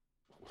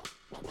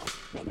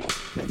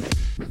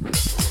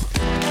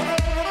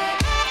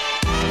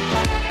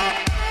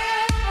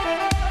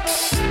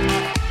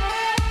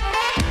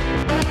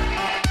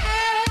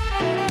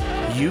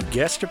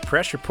Guest of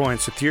Pressure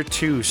Points with your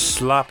two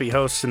sloppy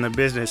hosts in the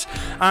business.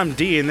 I'm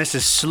D, and this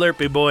is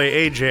Slurpy Boy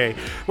AJ.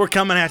 We're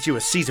coming at you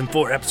with Season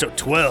 4, Episode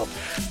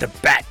 12, The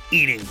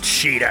Bat-Eating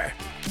Cheater.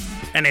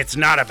 And it's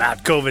not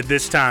about COVID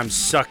this time,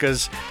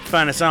 suckers.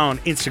 Find us on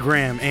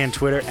Instagram and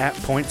Twitter at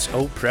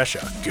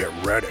PointsOPressure. Get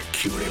ready,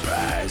 cutie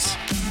pies.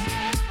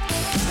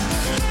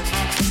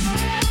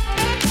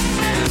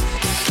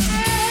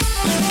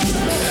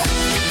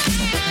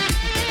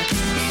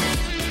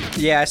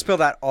 Yeah, I spilled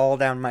that all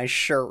down my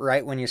shirt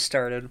right when you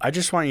started. I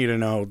just want you to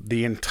know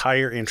the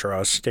entire intro I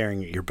was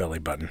staring at your belly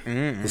button.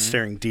 I was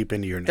staring deep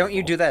into your navel. Don't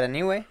you do that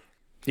anyway?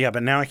 Yeah,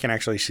 but now I can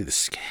actually see the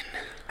skin.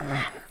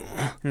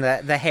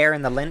 The hair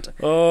and the lint.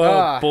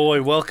 Oh,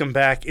 boy, welcome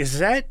back. Is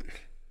that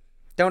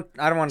I don't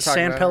want to talk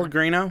San about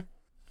Pellegrino?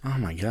 Oh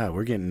my God,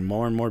 we're getting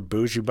more and more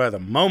bougie by the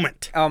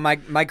moment. Oh, my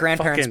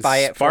grandparents Fucking buy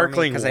it for me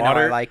sparkling because they water,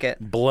 know I like it.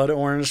 Blood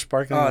orange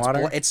sparkling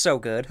water. It's so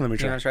good. Let me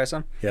try. You want to try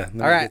some? Yeah.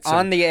 All right,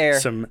 on the air.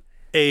 Some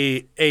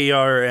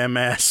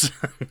ARMS.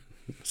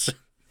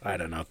 I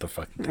don't know what the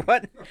fuck.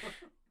 What?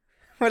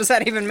 What does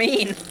that even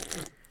mean?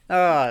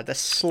 Oh, the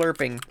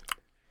slurping.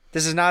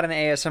 This is not an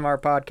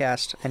ASMR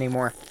podcast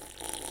anymore.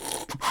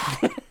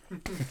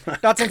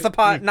 Not since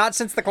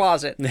the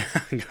closet.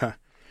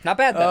 Not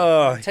bad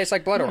though. It tastes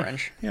like blood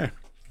orange. Yeah.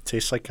 It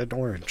tastes like an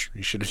orange.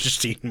 You should have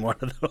just eaten one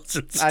of those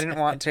instead. I didn't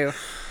want to.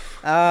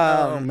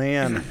 Oh,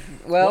 man.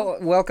 Well,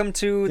 welcome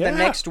to the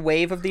next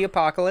wave of the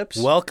apocalypse.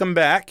 Welcome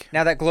back.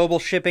 Now that global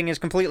shipping is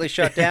completely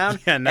shut down,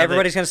 now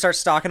everybody's going to start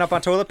stocking up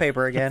on toilet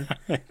paper again.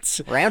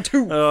 Round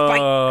 2.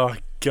 Oh,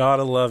 Fight.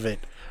 gotta love it.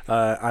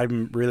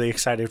 I'm really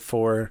excited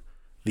for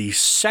the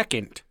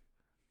second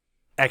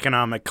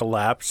economic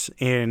collapse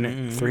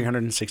in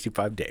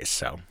 365 days,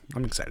 so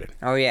I'm excited.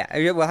 Oh, yeah.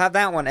 We'll have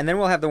that one, and then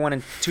we'll have the one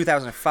in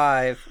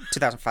 2025.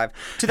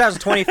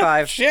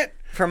 Shit.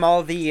 From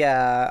all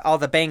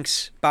the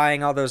banks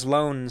buying all those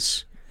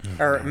loans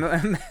or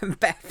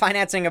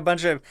financing a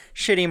bunch of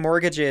shitty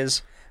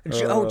mortgages.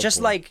 Just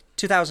boy. like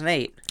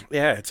 2008.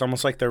 Yeah, it's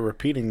almost like they're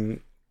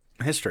repeating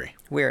history.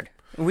 Weird.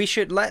 We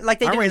should like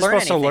they Aren't we didn't learn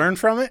supposed anything. to learn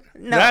from it?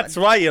 No. That's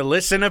why you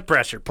listen to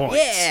Pressure Points.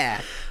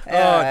 Yeah.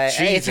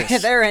 Jesus.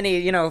 If there are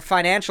any,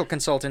 financial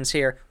consultants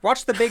here,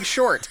 watch The Big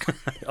Short.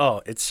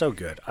 Oh, it's so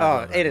good. I Oh,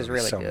 love that it is movie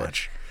really so good.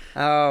 much.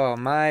 Oh,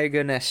 my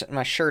goodness.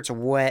 My shirt's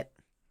wet.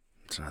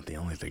 It's not the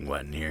only thing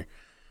wet in here.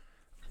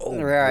 Oh,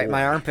 all right,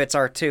 my armpits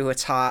are too.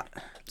 It's hot.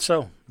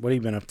 So, what have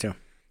you been up to?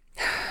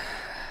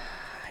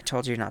 I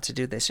told you not to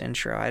do this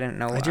intro. I didn't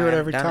know. I do it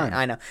every time.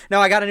 I know. No,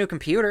 I got a new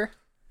computer.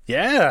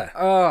 Yeah.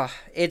 Oh,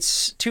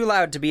 it's too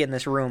loud to be in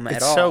this room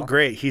at all. It's so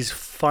great. He's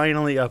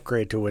finally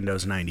upgraded to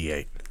Windows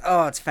 98.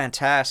 Oh, it's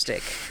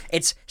fantastic.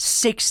 It's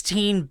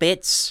 16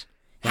 bits.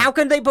 How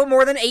can they put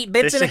more than 8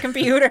 bits in a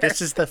computer?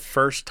 This is the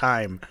first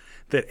time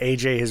that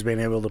AJ has been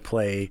able to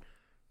play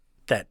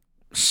that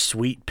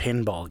sweet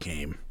pinball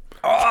game.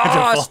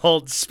 Oh,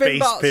 Default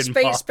space pinball.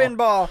 Space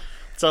pinball.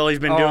 That's all he's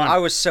been Oh, doing. I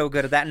was so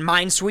good at that. And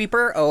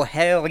Minesweeper? Oh,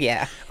 hell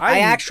yeah. I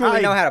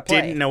actually know how to play.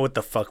 I didn't know what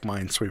the fuck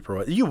Minesweeper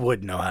was. You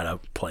would know how to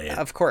play it.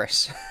 Of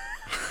course.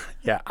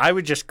 Yeah, I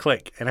would just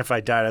click, and if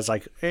I died, I was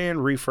like,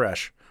 and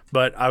refresh.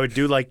 But I would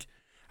do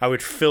I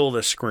would fill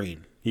the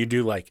screen. You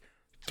do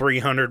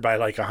 300 by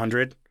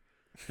 100,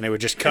 and it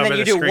would just cover the screen.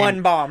 And then you do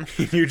one bomb.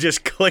 You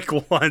just click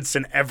once,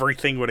 and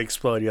everything would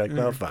explode. You're like,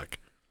 oh, fuck.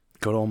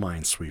 Good old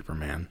Minesweeper,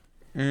 man.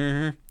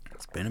 Mm-hmm.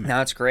 It's been a minute.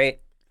 No, it's great.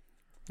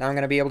 Now I'm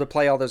going to be able to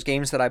play all those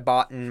games that I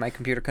bought and my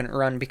computer couldn't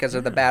run because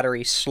of the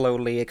battery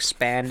slowly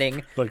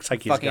expanding. Looks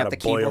like he's got a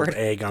boiled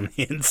egg on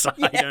the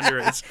inside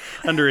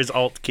under his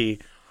Alt key.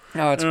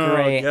 Oh, it's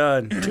great.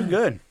 Oh, God. Too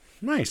good.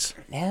 Nice.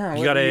 Yeah.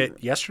 You got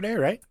it yesterday,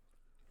 right?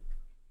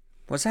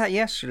 Was that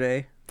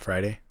yesterday?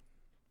 Friday.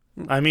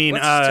 I mean,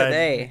 What's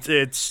today?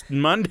 It's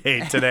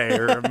Monday today,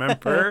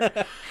 remember?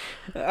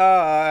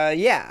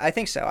 Yeah, I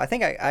think so. I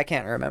think I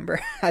can't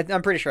remember.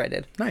 I'm pretty sure I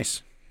did.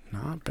 Nice.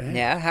 Not bad.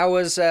 Yeah, how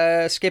was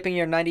skipping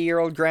your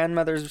 90-year-old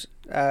grandmother's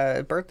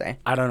birthday?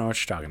 I don't know what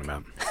you're talking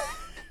about.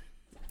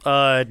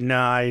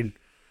 No,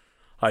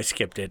 I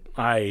skipped it.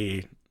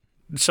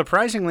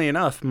 Surprisingly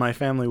enough, my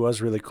family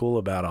was really cool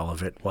about all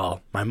of it.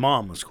 Well, my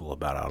mom was cool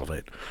about all of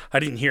it. I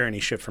didn't hear any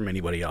shit from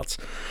anybody else.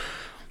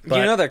 But,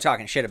 you know they're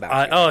talking shit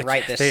about you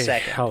right this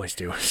second. They always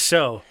do.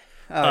 So,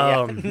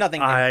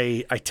 nothing new.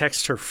 I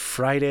texted her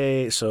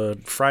Friday. So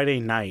Friday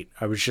night,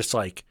 I was just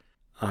like,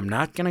 I'm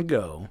not going to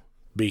go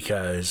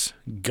because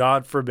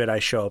God forbid I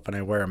show up and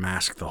I wear a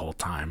mask the whole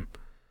time.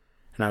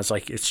 And I was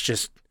like, it's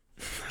just...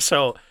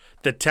 So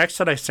the text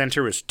that I sent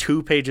her was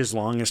 2 pages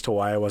long as to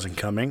why I wasn't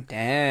coming.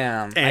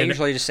 Damn. I And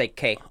usually just say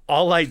K.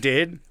 all I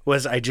did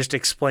was I just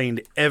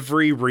explained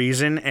every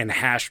reason and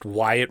hashed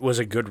why it was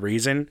a good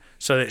reason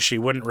so that she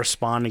wouldn't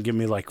respond and give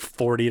me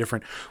 40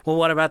 different, well,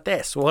 what about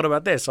this? Well, what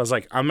about this? I was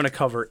like, I'm going to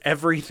cover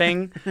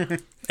everything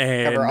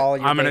and Cover all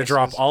your I'm going to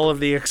drop bases. all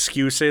of the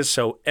excuses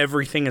so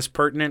everything is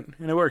pertinent.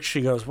 And it works. She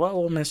goes, well,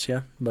 we'll miss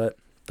you, but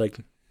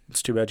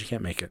it's too bad you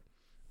can't make it.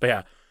 But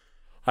yeah,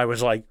 I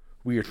was like,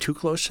 we are too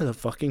close to the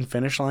fucking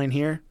finish line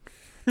here,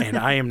 and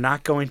I am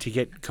not going to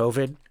get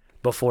COVID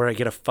before I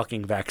get a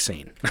fucking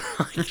vaccine.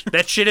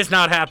 That shit is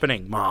not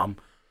happening, Mom.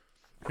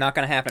 Not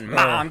gonna happen.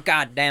 Mom,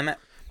 God damn it.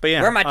 But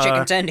yeah, Where are my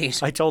chicken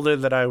tendies? I told her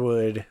that I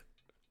would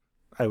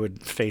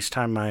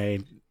FaceTime my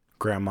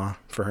grandma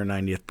for her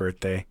 90th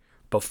birthday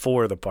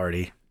before the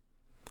party.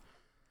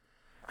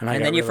 And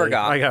then you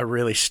forgot. I got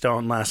really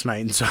stoned last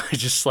night, and so I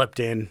just slept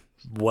in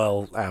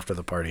well after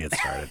the party had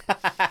started.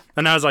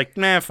 And I was like,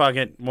 nah, fuck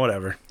it,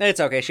 whatever. It's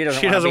okay. She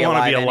doesn't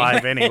want to be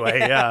alive anyway.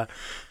 Yeah.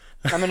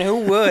 I mean, who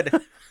would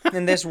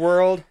in this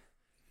world?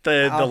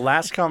 The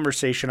last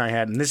conversation I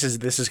had, and this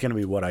is going to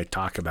be what I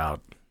talk about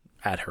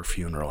at her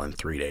funeral in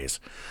 3 days.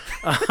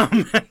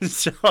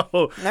 So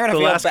the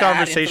last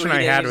conversation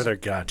I had with her,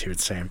 God, dude,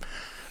 same.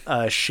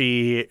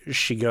 She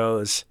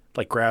goes,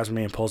 like, grabs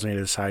me and pulls me to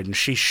the side, and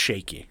she's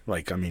shaky.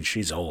 Like, I mean,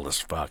 she's old as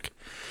fuck.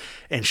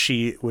 And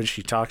when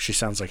she talks, she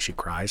sounds like she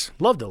cries.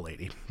 Love the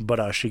lady.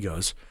 But she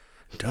goes,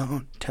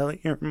 don't tell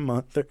your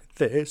mother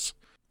this,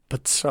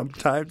 but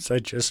sometimes I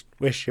just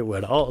wish it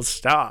would all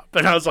stop.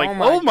 And I was like,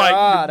 oh my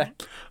God.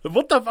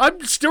 What the?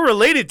 I'm still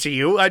related to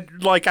you.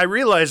 I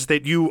realize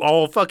that you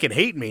all fucking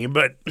hate me,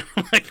 but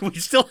like we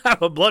still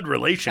have a blood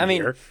relation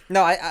here.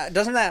 No,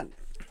 doesn't that...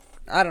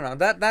 I don't know.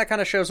 That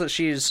kind of shows that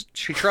she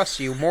trusts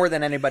you more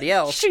than anybody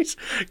else.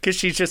 Because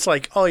she's just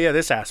like, oh yeah,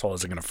 this asshole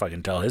isn't going to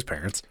fucking tell his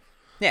parents.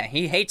 Yeah,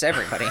 he hates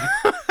everybody.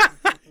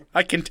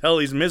 I can tell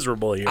he's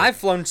miserable here. I've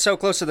flown so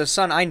close to the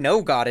sun, I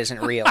know God isn't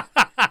real.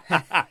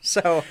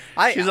 So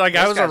she's like,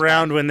 I was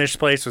around when this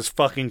place was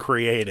fucking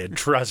created.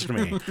 Trust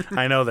me.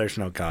 I know there's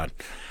no God.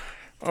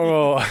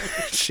 Oh,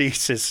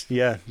 Jesus.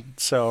 Yeah.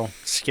 So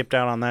skipped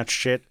out on that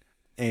shit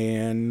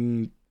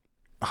and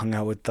hung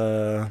out with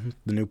the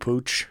new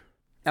pooch.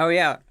 Oh,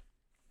 yeah.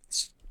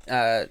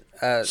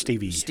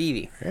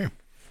 Stevie. Yeah.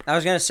 I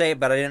was going to say it,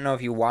 but I didn't know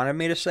if you wanted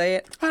me to say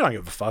it. I don't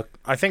give a fuck.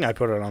 I think I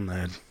put it on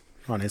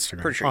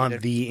Instagram. Pretty sure on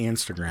the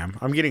Instagram.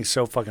 I'm getting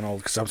so fucking old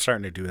because I'm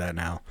starting to do that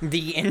now.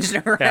 The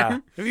Instagram? Yeah.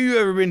 Have you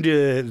ever been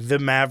to The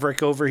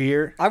Maverick over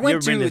here? I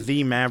went been to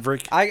The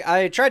Maverick?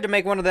 I tried to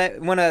make one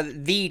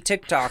of the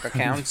TikTok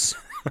accounts.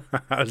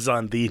 I was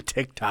on the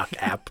TikTok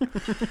app.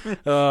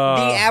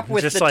 The app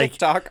with the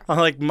TikTok. I'm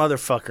like,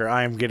 motherfucker,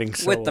 I am getting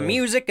so with the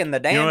music and the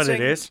dancing. You know what it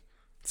is?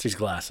 It's these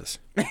glasses.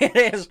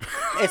 It is.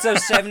 It's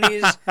those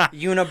 70s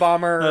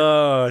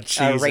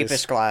Unabomber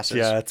rapist glasses.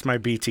 Yeah, it's my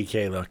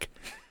BTK look.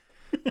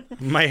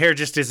 My hair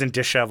just isn't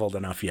disheveled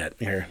enough yet.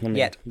 Here,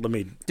 let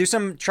me do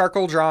some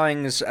charcoal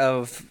drawings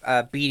of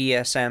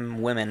BDSM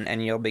women,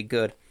 and you'll be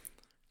good.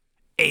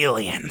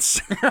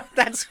 Aliens.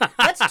 That's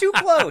too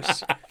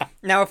close.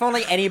 Now, if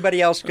only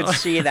anybody else could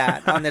see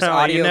that on this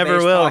audio-based you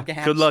never will.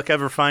 podcast. Good luck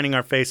ever finding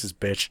our faces,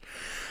 bitch.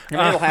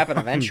 It'll happen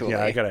eventually.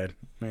 Yeah, I gotta.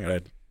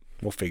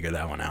 We'll figure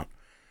that one out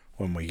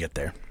when we get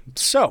there.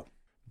 So,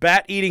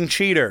 bat-eating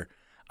cheater.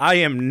 I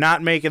am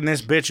not making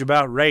this bitch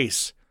about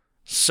race.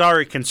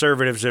 Sorry,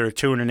 conservatives that are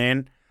tuning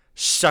in.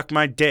 Suck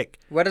my dick.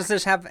 What does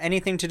this have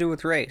anything to do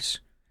with race?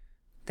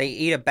 They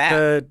eat a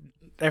bat.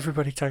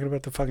 Everybody talking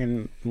about the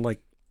fucking, like...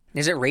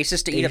 Is it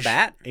racist to eat a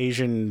bat?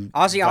 Asian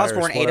Ozzy virus,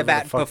 Osbourne ate a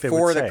bat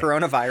before the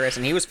coronavirus,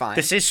 and he was fine.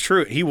 This is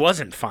true. He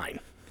wasn't fine.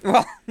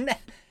 Well,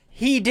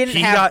 he didn't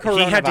have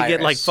coronavirus. He had to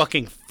get, like,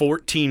 fucking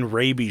 14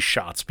 rabies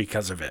shots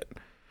because of it.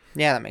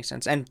 Yeah, that makes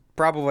sense. And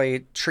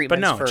probably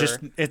treatments for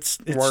it's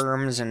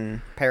worms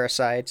and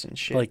parasites and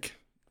shit. Like,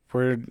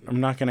 I'm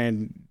not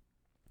going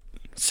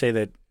to say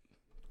that,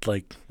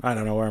 like, I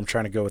don't know where I'm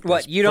trying to go with this.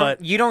 What, you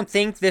don't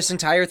think this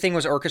entire thing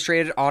was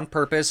orchestrated on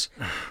purpose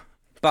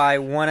by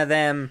one of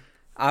them?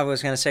 I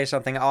was going to say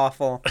something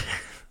awful.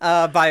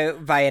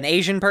 By an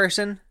Asian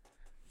person?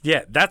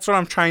 Yeah, that's what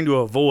I'm trying to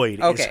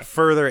avoid is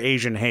further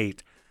Asian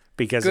hate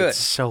because it's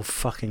so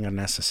fucking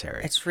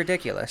unnecessary. It's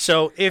ridiculous.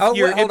 So if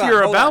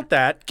you're about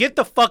that, get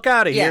the fuck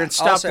out of here and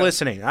stop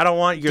listening. I don't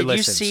want your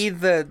listens. Did you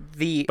see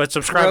the But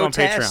subscribe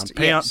protest?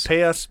 on Patreon.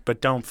 Pay us, but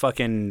don't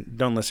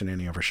listen to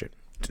any of our shit.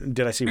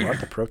 Did I see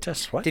what? The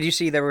protests? What? Did you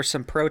see there were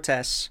some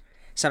protests?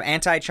 Some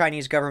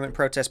anti-Chinese government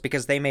protests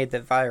because they made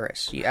the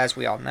virus, as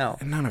we all know.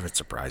 And none of it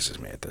surprises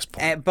me at this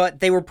point.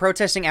 But they were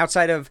protesting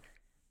outside of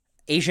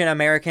Asian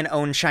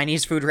American-owned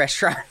Chinese food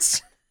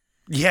restaurants.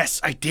 Yes,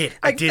 I did.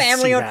 Like I did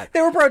family see that. They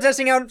were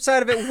protesting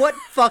outside of it. What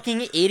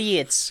fucking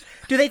idiots!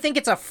 Do they think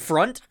it's a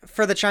front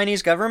for the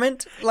Chinese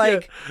government?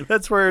 Like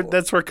that's where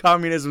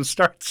communism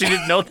starts. You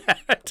didn't know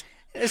that.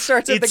 It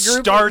starts at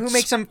the group who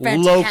makes some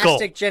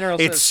fantastic general.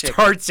 It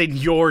starts in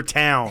your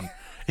town.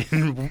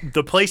 In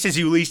the places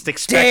you least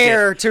expect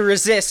Dare to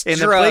resist in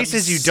drugs. the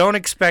places you don't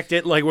expect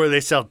it, like where they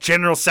sell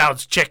General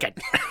Tso's chicken.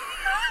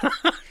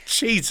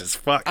 Jesus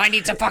fuck. I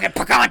need some fucking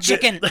pecan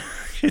chicken.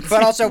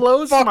 But also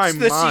fucks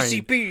the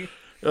CCP.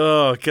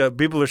 Oh, God.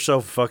 People are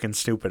so fucking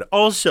stupid.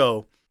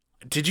 Also,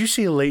 did you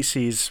see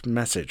Lacey's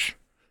message?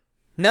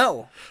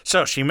 No.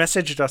 So she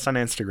messaged us on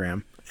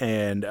Instagram,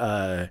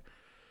 and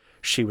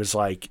she was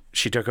like,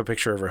 she took a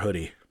picture of her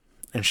hoodie,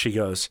 and she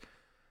goes,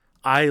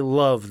 I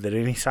love that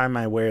anytime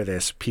I wear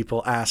this,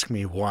 people ask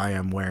me why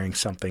I'm wearing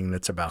something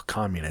that's about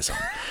communism.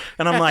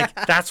 And I'm like,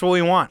 that's what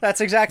we want. That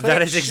is exactly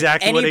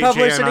what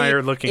AJ and I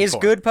are looking for. Is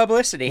good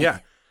publicity.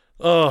 Yeah.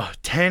 Oh,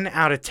 10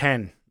 out of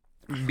 10.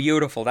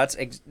 Beautiful. That's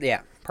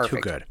perfect.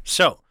 Too good.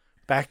 So,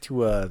 back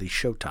to the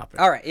show topic.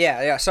 All right.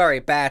 Yeah. Sorry,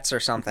 bats or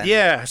something.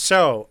 Yeah.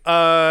 So,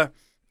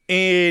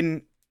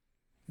 in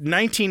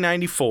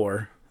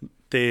 1994,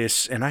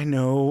 and I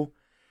know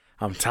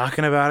I'm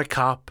talking about a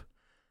cop,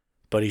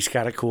 but he's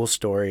got a cool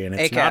story, and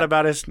it's not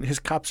about his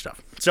cop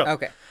stuff. So,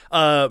 okay.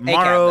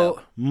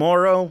 Mauro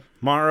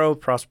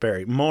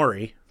Prosperi,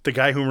 Maury, the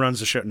guy who runs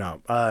the show.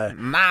 No,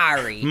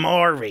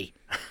 Maury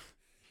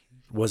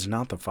was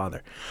not the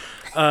father.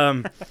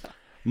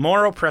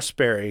 Mauro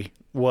Prosperi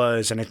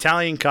was an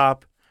Italian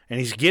cop, and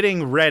he's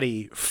getting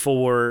ready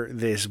for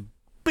this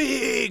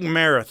big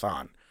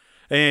marathon.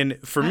 And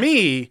for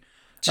me,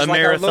 just a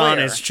like marathon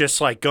is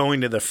just like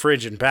going to the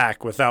fridge and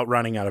back without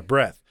running out of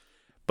breath.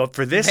 But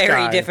for this guy,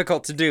 very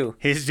difficult to do.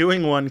 He's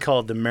doing one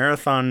called the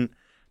Marathon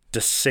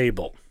des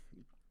Sables.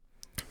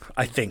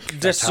 I think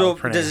that's how it's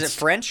pronounced. Is it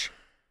French?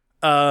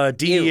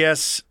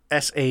 DESSABLES.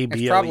 It's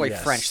probably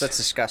French. That's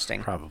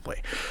disgusting.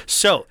 Probably.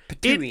 So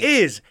Patooey. it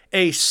is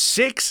a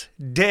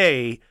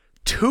 6-day,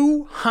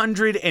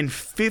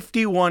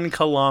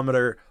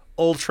 251-kilometer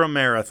ultra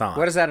marathon.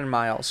 What is that in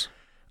miles?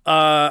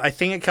 I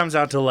think it comes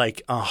out to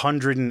like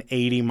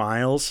 180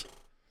 miles.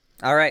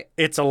 All right.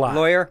 It's a lot.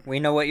 Lawyer, we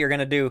know what you're going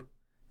to do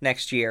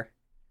next year.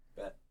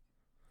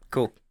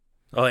 Cool.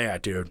 Oh, yeah,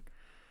 dude.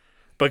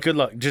 But good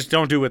luck. Just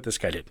don't do what this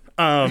guy did.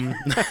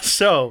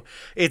 So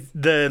it's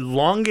the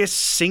longest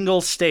single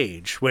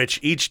stage, which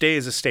each day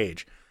is a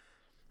stage.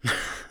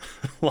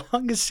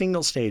 Longest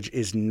single stage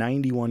is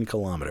 91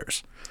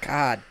 kilometers.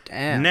 God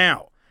damn.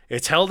 Now,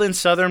 it's held in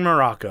southern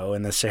Morocco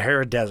in the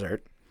Sahara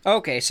Desert.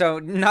 Okay, so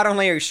not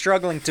only are you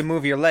struggling to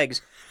move your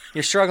legs,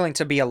 you're struggling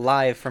to be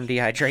alive from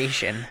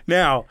dehydration.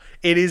 Now,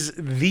 it is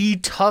the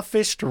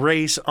toughest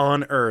race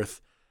on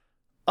Earth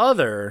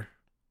other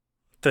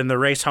than the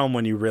race home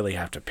when you really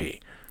have to pee.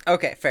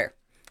 Okay, fair.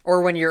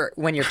 Or when you're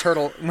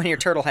turtle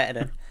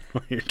headed.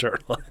 Your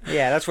turtle.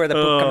 Yeah, that's where the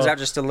poop comes out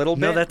just a little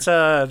bit. No,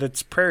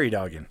 that's prairie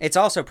dogging. It's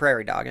also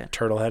prairie dogging.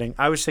 Turtle heading.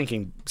 I was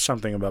thinking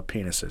something about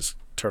penises.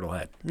 Turtle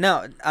head.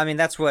 No, I mean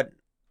that's what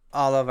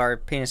all of our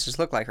penises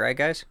look like, right,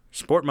 guys?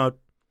 Sport mode.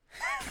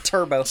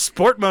 Turbo.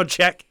 Sport mode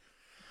check.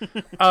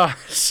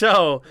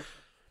 So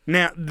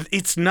now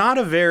it's not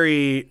a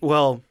very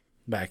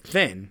back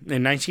then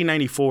in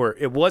 1994.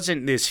 It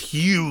wasn't this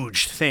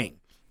huge thing.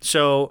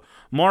 So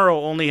Mauro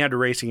only had to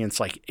race against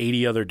like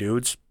 80 other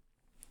dudes.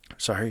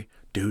 Sorry,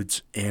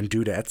 dudes and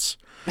dudettes.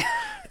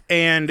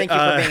 And thank you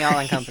for being all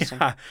encompassing.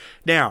 Yeah.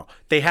 Now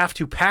they have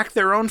to pack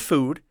their own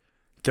food,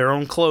 their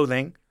own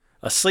clothing,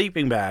 a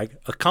sleeping bag,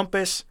 a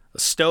compass, a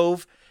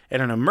stove, and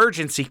an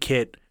emergency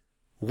kit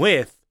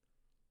with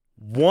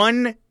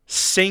one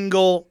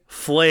single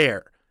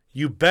flare.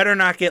 You better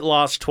not get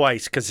lost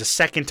twice, because the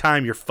second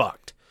time you're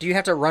fucked. Do you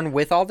have to run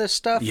with all this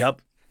stuff?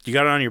 Yep. You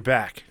got it on your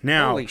back.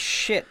 Now, holy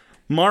shit.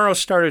 Mauro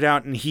started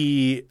out and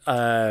he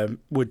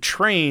would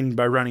train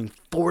by running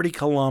 40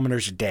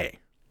 kilometers a day,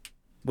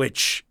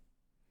 which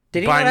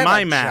by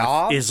my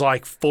math is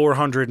like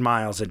 400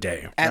 miles a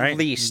day. At right?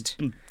 least.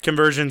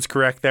 Conversion's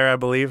correct there, I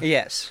believe.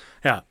 Yes.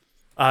 Yeah.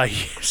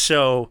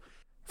 So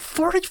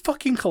 40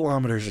 fucking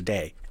kilometers a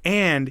day.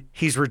 And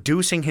he's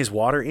reducing his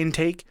water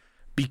intake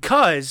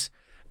because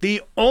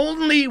the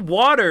only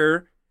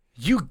water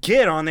you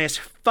get on this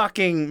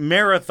fucking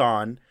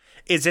marathon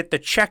is at the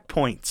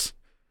checkpoints.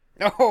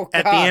 Oh, God.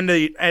 At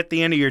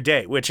the end of your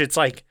day, which it's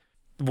like,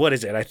 what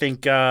is it? I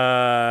think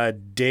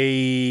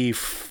day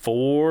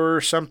 4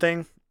 or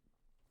something.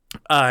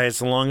 It's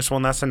the longest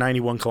one. That's the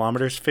 91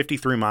 kilometers,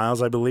 53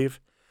 miles, I believe.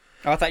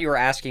 Oh, I thought you were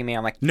asking me.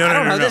 I'm like, no, I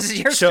don't know. No. This is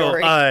your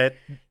story.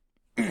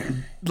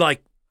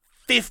 Like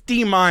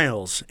 50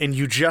 miles, and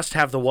you just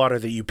have the water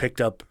that you picked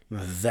up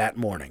that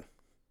morning.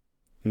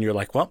 And you're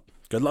like, well,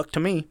 good luck to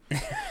me.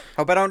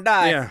 Hope I don't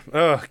die. Yeah.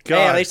 Oh, God.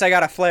 Hey, at least I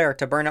got a flare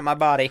to burn up my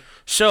body.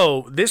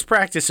 So this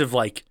practice of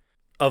like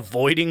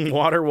avoiding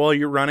water while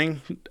you're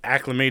running,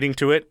 acclimating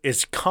to it,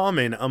 is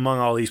common among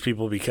all these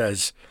people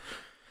because,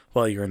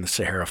 well, you're in the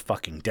Sahara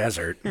fucking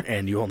desert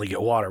and you only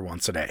get water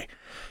once a day.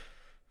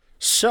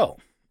 So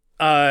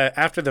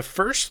after the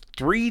first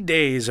 3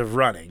 days of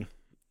running,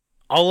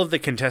 all of the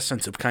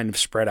contestants have kind of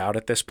spread out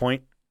at this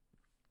point.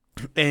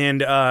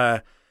 And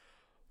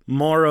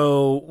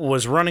Mauro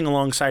was running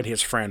alongside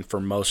his friend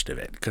for most of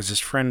it because his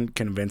friend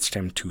convinced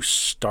him to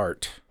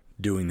start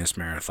doing this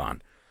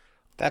marathon.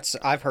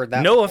 I've heard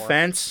that No before.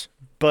 offense,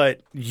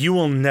 but you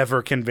will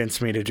never convince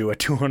me to do a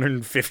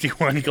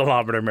 251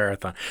 kilometer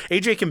marathon.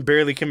 AJ can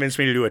barely convince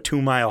me to do a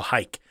 2-mile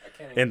hike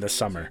in the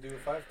summer. Do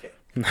a 5K.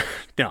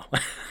 No.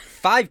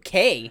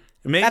 5K?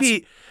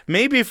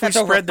 Maybe if we that's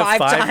over spread the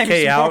 5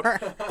 5K out more.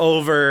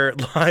 over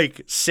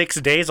like 6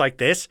 days like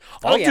this,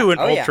 I'll do an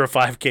ultra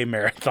 5K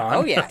marathon.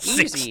 Oh yeah,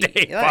 6 easy.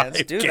 day Yeah,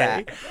 let's do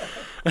 5K.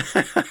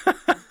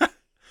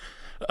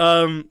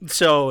 that.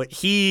 So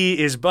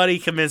his buddy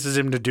convinces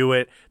him to do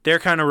it. They're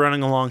kind of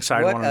running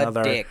alongside What one a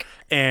another. dick.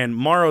 And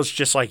Mauro's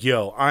just like,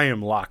 yo, I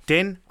am locked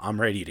in.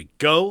 I'm ready to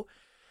go.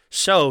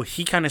 So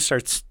he kind of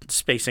starts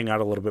spacing out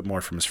a little bit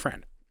more from his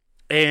friend.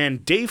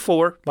 And day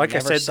 4, like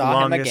Never I said, the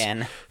saw him longest,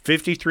 again.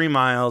 53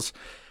 miles.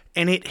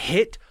 and it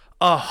hit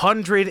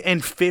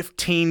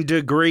 115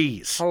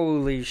 degrees.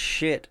 Holy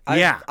shit.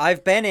 Yeah.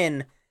 I've been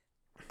in,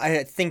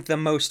 I think, the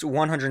most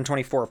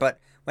 124, but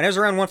when I was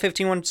around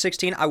 115,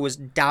 116, I was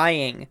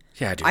dying.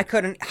 Yeah, dude. I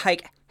couldn't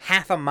hike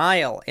half a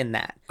mile in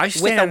that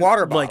with a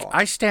water bottle. Like,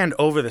 I stand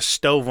over the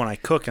stove when I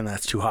cook, and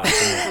that's too hot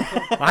for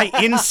me. I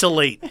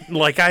insulate.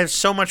 Like, I have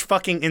so much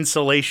fucking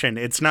insulation.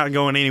 It's not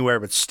going anywhere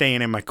but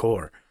staying in my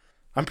core.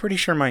 I'm pretty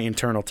sure my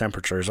internal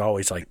temperature is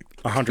always like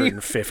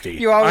 150.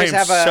 You always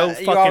have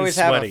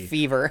sweaty. a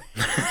fever.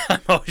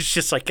 I'm always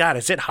just like, God,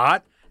 is it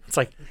hot? It's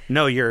like,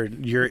 no, you're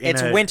in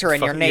It's winter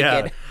and you're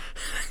naked.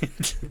 Yeah.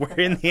 We're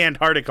in the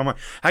Antarctic. I'm like,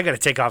 I got to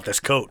take off this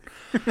coat.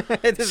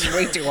 This is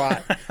way too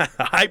hot.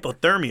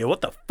 Hypothermia.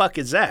 What the fuck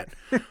is that?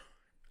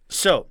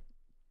 So,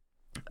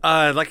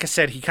 like I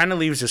said, he kind of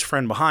leaves his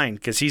friend behind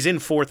because he's in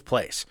 4th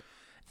place.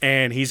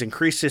 And he's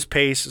increased his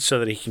pace so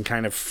that he can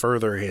kind of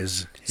further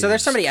his So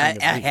there's somebody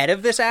ahead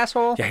of this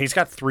asshole? Yeah, he's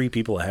got 3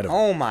 people ahead of him.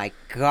 Oh my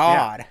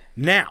God. Yeah.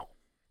 Now,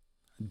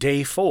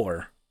 day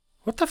 4.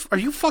 What the are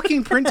you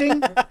fucking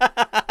printing?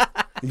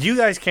 You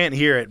guys can't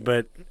hear it,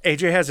 but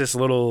AJ has this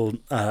little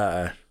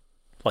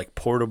like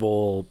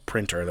portable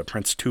printer that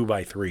prints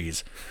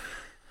 2x3s.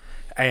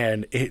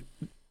 And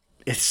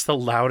it's the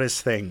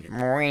loudest thing.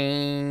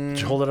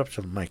 Just hold it up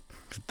to the mic.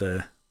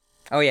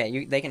 Oh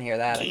yeah, they can hear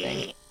that, I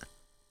think.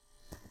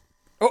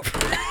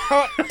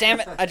 Oh, damn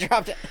it, I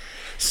dropped it.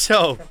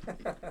 So,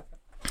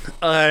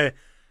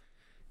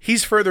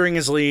 he's furthering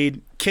his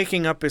lead,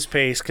 kicking up his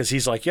pace, because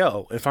he's like,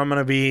 yo, if I'm going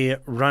to be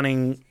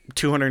running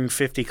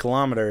 250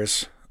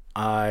 kilometers,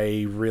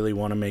 I really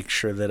want to make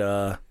sure that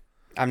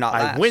I'm not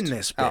I last. win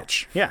this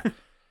bitch. Yeah.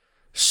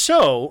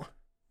 So,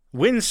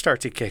 winds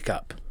start to kick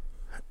up.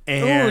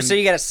 And ooh, so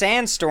you got a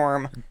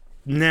sandstorm.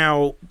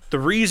 now, the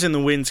reason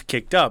the winds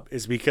kicked up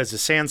is because the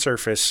sand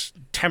surface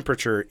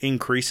temperature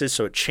increases,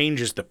 so it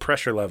changes the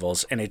pressure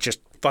levels, and it just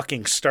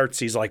fucking starts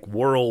these like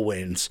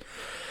whirlwinds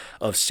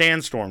of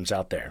sandstorms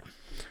out there.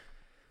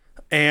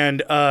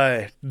 And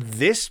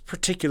this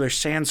particular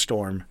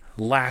sandstorm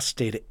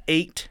lasted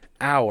 8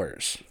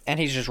 hours. And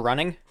he's just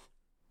running?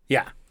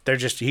 Yeah,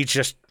 he's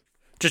just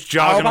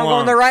jogging I'm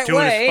along, going the right doing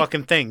way. his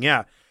fucking thing.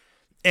 Yeah,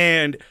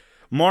 and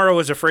Morrow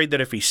was afraid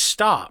that if he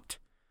stopped,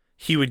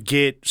 he would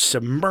get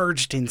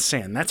submerged in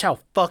sand. That's how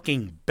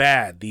fucking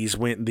bad these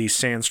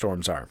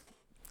sandstorms are.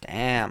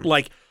 Damn.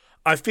 Like,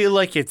 I feel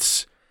like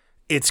it's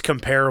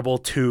comparable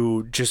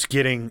to just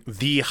getting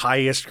the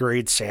highest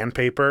grade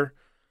sandpaper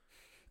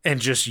and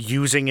just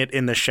using it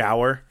in the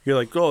shower. You're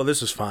like, oh,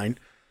 this is fine.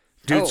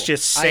 Dude's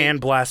just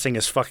sandblasting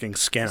his fucking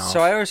skin off. So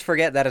I always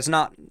forget that it's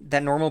not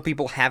that normal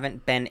people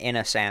haven't been in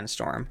a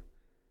sandstorm.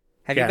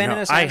 Have you been in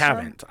a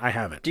sandstorm? I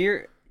haven't.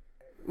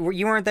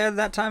 You weren't there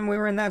that time we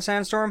were in that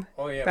sandstorm?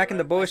 Oh yeah, back in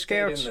the Boy I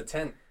Scouts. stayed in the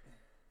tent.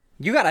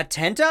 You got a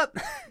tent up?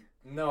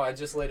 No, I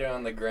just laid it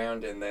on the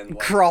ground and then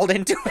Crawled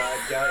into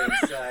it. got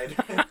inside.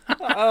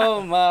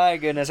 Oh my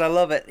goodness, I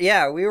love it.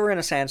 Yeah, we were in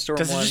a sandstorm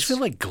Does it once. just feel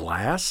like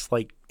glass?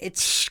 Like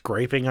It's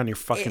scraping on your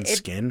fucking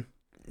skin?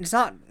 It's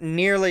not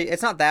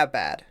that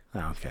bad.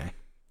 Oh, okay.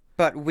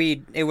 But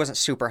it wasn't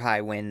super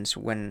high winds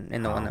when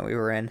in the one that we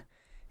were in.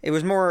 It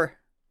was more,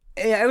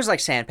 it was like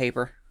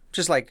sandpaper,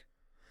 just like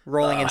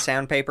rolling in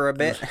sandpaper a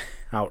bit.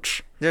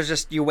 Ouch. There's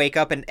just, you wake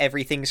up and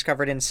everything's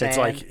covered in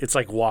sand. It's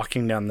like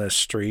walking down the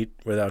street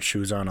without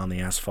shoes on the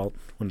asphalt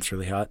when it's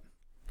really hot.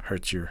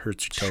 Hurts your toes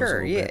a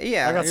Sure, little bit.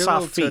 yeah. I got your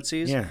soft little feet.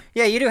 tootsies.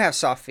 Yeah, you do have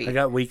soft feet. I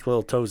got weak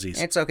little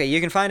toesies. It's okay. You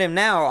can find him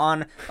now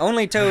on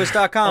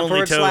onlytoes.com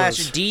Only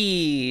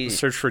 /D's.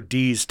 Search for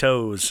D's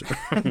toes.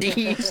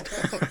 D's.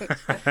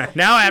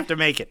 Now I have to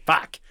make it.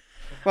 Fuck.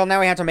 Well,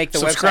 now we have to make the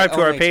Subscribe website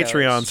to our Only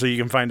Patreon Toes. so you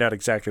can find out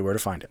exactly where to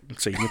find it.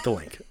 So you can get the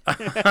link.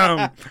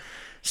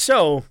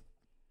 So,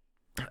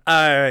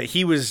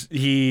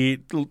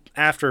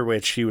 after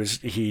which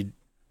he,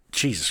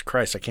 Jesus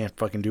Christ, I can't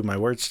fucking do my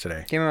words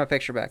today. Give him a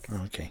picture back.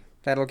 Okay.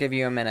 That'll give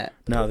you a minute.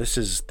 No, this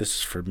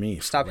is for me.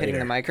 Stop hitting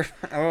the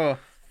microphone. Oh.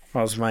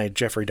 That was my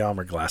Jeffrey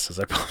Dahmer glasses.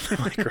 I put on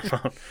the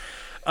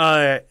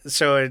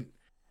microphone.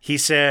 He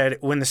said,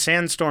 when the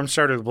sandstorm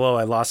started to blow,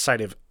 I lost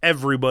sight of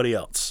everybody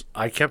else.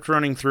 I kept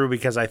running through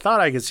because I thought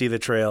I could see the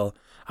trail.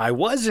 I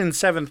was in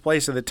 7th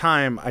place at the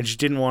time. I just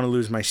didn't want to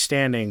lose my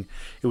standing.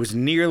 It was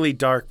nearly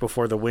dark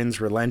before the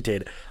winds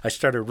relented. I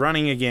started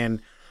running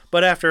again,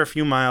 but after a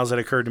few miles, it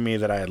occurred to me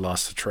that I had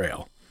lost the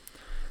trail.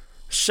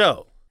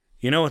 So,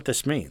 you know what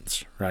this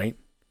means, right?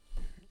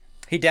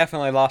 He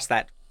definitely lost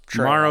that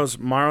trail.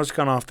 Morrow's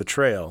gone off the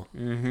trail,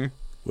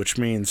 which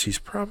means he's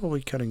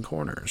probably cutting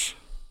corners.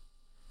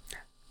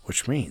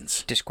 Which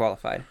means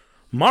Disqualified.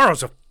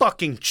 Morrow's a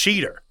fucking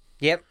cheater.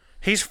 Yep.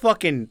 He's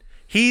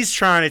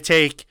trying to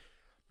take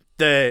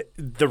the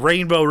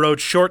Rainbow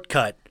Road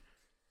shortcut.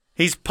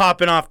 He's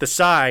popping off the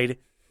side.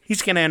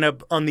 He's going to end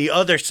up on the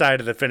other side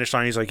of the finish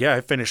line. He's like, yeah,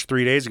 I finished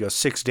 3 days ago.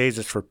 6 days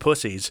is for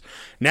pussies.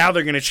 Now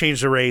they're going to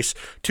change the race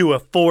to a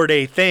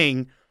 4-day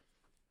thing.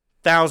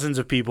 Thousands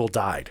of people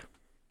died.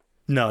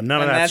 No,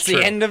 none of that's true.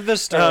 And that's the end of the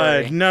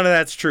story. None of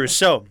that's true.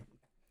 So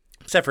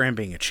Except for him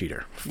being a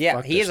cheater. Yeah,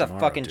 Fuck he this is a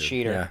tomorrow, fucking dude.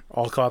 cheater. Yeah,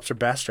 all cops are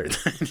bastards.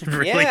 It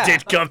really Yeah.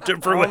 did come to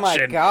fruition. Oh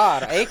my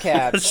god,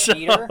 ACAB,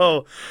 cheater.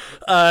 So,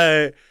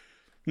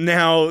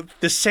 now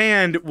the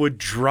sand would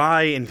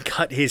dry and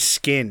cut his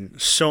skin.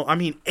 So,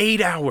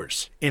 8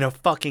 hours in a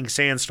fucking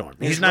sandstorm.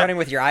 He's running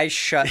with your eyes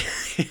shut.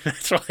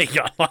 That's why he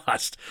got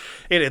lost.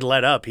 It had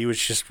let up. He was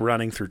just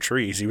running through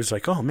trees. He was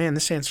like, oh man,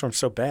 this sandstorm's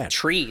so bad.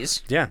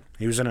 Trees? Yeah,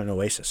 he was in an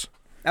oasis.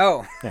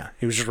 Oh. Yeah,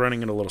 he was just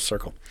running in a little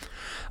circle.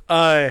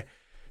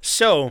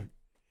 So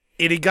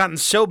it had gotten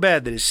so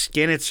bad that his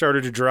skin had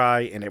started to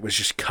dry and it was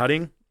just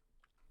cutting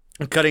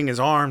his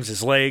arms,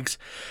 his legs.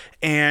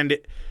 And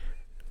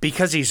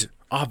because he's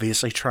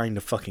obviously trying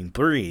to fucking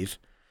breathe,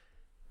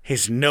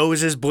 his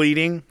nose is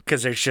bleeding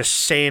because there's just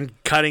sand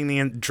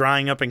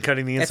drying up and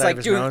cutting the inside of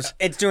his nose.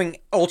 It's doing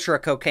ultra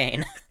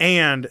cocaine.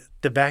 And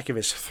the back of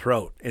his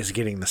throat is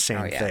getting the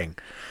same thing.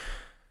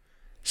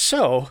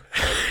 So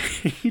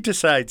he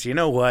decides, you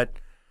know what?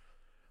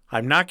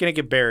 I'm not going to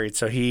get buried.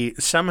 So he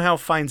somehow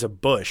finds a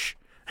bush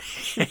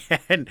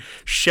and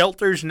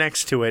shelters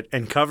next to it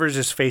and covers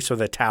his face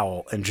with a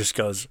towel and just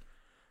goes,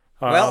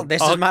 well,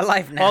 this is my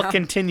life now. I'll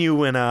continue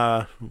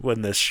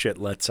when this shit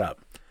lets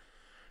up.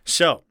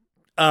 So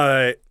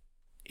it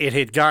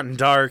had gotten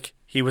dark.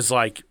 He was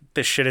like,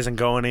 this shit isn't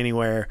going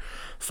anywhere.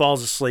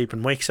 Falls asleep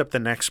and wakes up the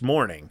next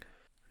morning.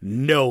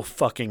 No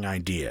fucking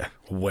idea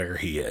where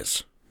he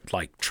is.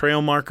 Like,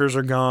 trail markers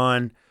are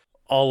gone.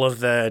 All of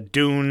the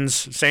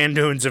sand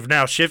dunes have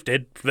now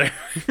shifted. They're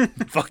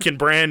fucking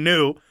brand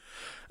new.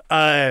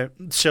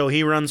 So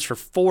he runs for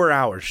 4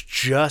 hours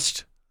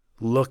just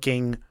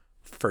looking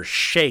for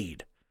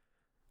shade.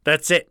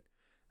 That's it.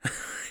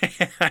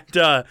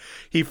 And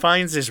he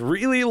finds this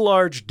really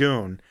large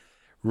dune,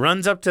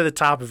 runs up to the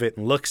top of it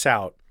and looks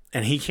out,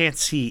 and he can't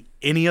see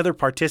any other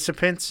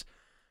participants,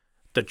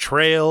 the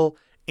trail,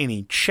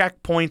 any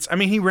checkpoints.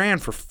 He ran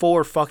for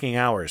 4 fucking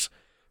hours,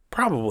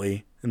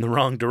 probably in the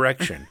wrong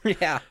direction.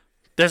 Yeah.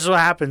 This is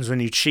what happens when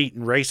you cheat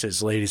in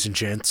races, ladies and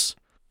gents.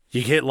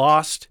 You get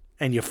lost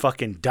and you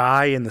fucking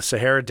die in the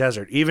Sahara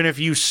Desert. Even if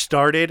you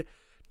started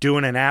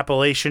doing an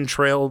Appalachian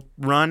Trail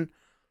run,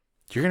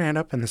 you're going to end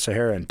up in the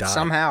Sahara and die.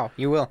 Somehow,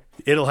 you will.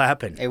 It'll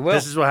happen. It will.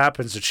 This is what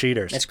happens to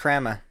cheaters. It's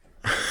crema.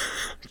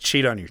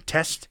 Cheat on your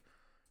test,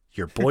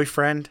 your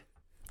boyfriend,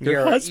 your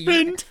Your-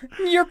 husband.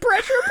 Your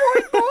pressure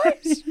point,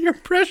 boys. Your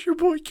pressure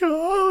boy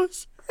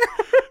goes.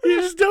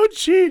 You just don't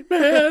cheat,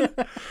 man.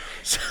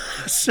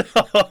 So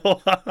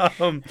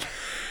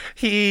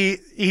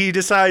he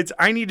decides,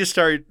 I need to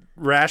start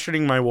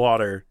rationing my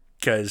water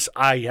because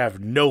I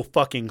have no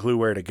fucking clue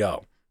where to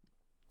go.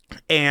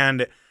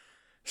 And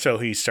so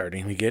he's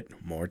starting to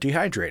get more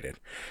dehydrated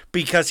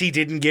because he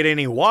didn't get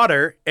any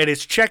water at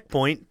his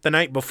checkpoint the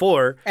night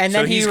before. And So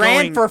then he he's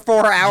ran for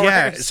 4 hours.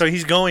 Yeah, so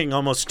he's going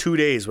almost 2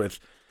 days with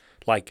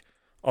like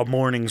a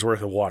morning's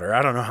worth of water.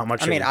 I don't know how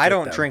much. I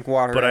don't drink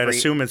water but I'd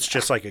assume it's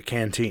just like a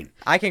canteen.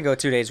 I can go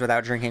 2 days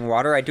without drinking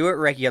water. I do it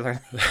regularly.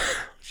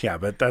 Yeah,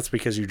 but that's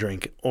because you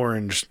drink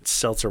orange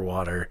seltzer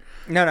water.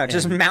 No,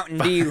 just Mountain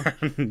Dew.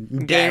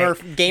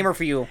 Gamer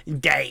fuel.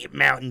 Diet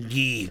Mountain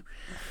Dew.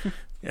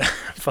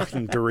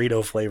 Fucking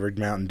Dorito flavored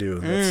Mountain Dew.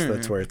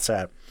 That's where it's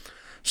at.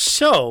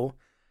 So,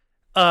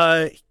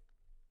 when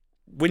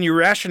you're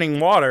rationing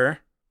water,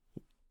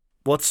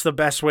 what's the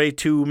best way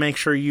to make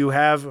sure you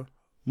have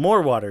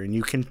more water and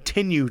you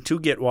continue to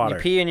get water?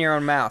 You pee in your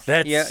own mouth.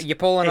 You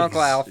pull an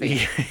Uncle Alfie.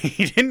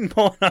 He didn't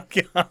pull an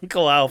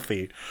Uncle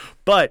Alfie,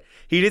 but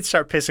he did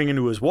start pissing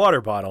into his water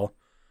bottle,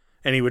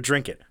 and he would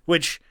drink it,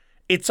 which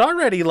it's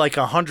already like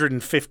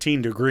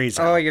 115 degrees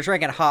out. Oh, you're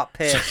drinking hot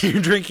piss. So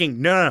you're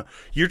drinking, no.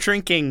 You're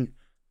drinking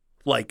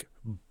like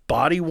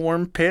body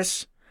warm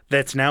piss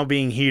that's now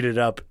being heated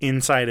up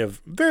inside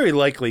of very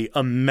likely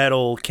a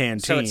metal canteen.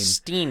 So it's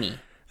steamy.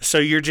 So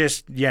you're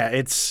just,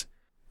 it's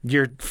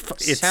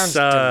Sounds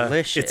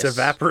delicious. It's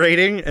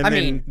evaporating and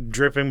then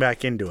dripping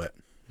back into it.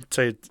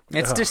 So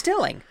It's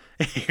distilling.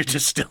 You're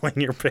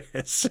distilling your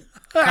piss.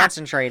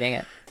 Concentrating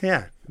it.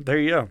 Yeah, there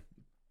you go.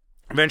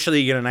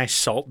 Eventually, you get a nice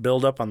salt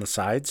buildup on the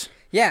sides.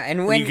 Yeah, and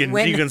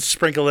you can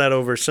sprinkle that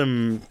over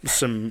some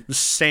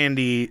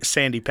sandy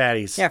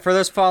patties. Yeah, for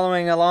those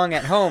following along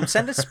at home,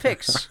 send us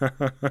pics. Wait,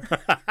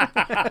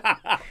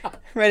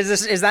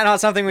 is that not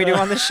something we do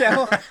on the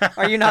show?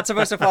 Are you not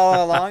supposed to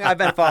follow along? I've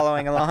been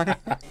following along.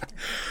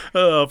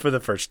 Oh, for the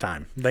first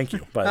time. Thank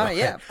you. By the way.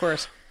 Yeah, of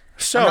course.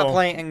 So, I'm not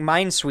playing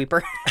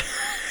Minesweeper.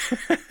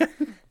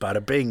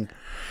 Bada bing.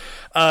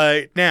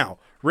 Now,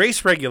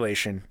 race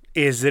regulation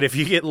is that if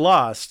you get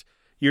lost,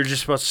 you're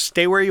just supposed to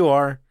stay where you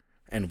are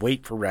and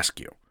wait for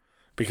rescue.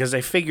 Because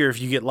they figure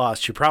if you get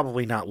lost, you're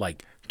probably not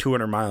like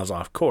 200 miles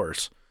off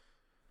course.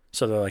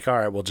 So they're like, all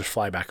right, we'll just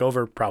fly back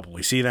over,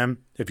 probably see them.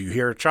 If you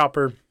hear a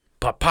chopper,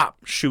 pop,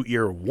 shoot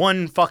your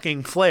one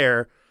fucking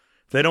flare.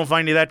 If they don't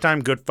find you that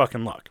time, good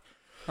fucking luck.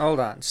 Hold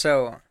on.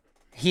 So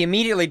he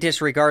immediately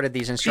disregarded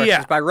these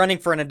instructions by running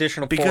for an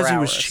additional 4 hours. Because he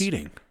was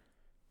cheating.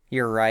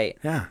 You're right.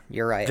 Yeah.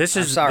 You're right. This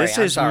is sorry.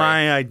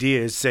 my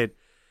idea is that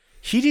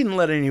he didn't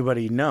let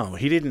anybody know.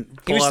 He didn't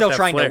pull He was out still that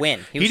trying flare. to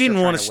win. He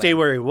didn't want to stay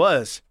where he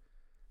was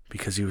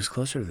because he was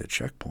closer to the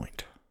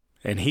checkpoint.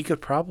 And he could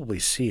probably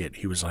see it.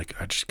 He was like,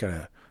 I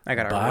gotta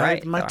gotta bide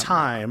write my on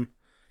time.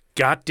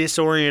 Got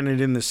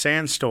disoriented in the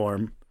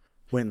sandstorm.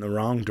 Went in the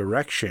wrong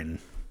direction.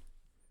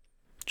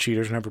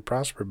 Cheaters never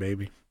prosper,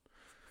 baby.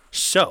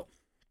 So,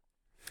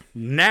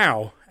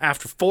 now,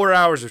 after 4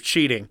 hours of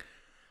cheating,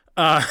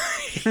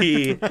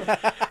 he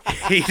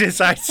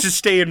decides to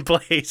stay in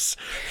place.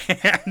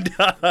 And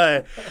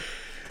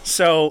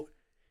so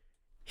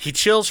he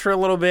chills for a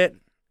little bit,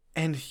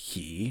 and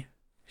he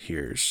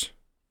hears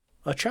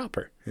a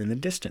chopper in the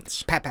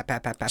distance.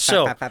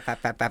 So,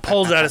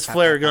 pulls out his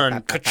flare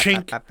gun,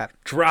 ka-chink,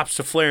 drops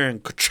the flare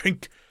and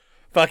ka-chink,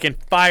 fucking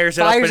fires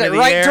it up into the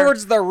right air.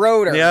 towards the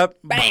rotor. Yep.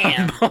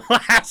 Bam.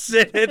 Blasts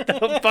it at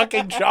the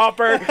fucking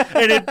chopper,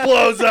 and it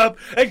blows up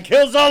and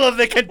kills all of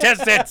the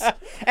contestants.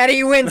 And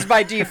he wins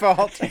by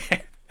default.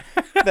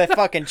 The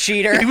fucking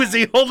cheater. He was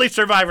the only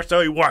survivor,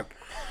 so he won.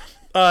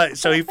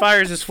 So he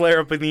fires his flare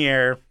up in the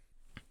air.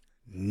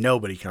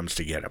 Nobody comes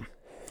to get him.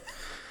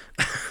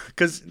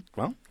 Because,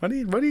 well, what do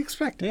you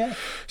expect? Yeah.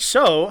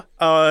 So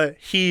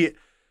he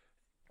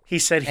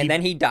said And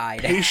then he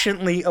died.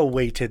 patiently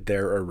awaited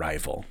their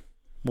arrival,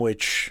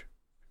 which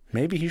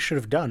maybe he should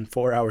have done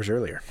 4 hours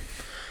earlier.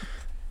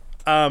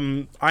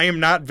 I am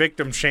not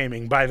victim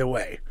shaming, by the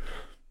way.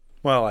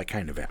 Well, I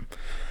kind of am.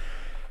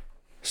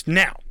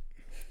 Now,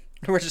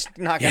 We're just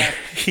not going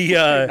to he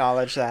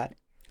acknowledge that.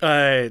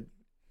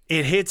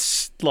 it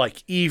hits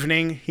like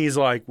evening. He's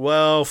like,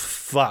 well,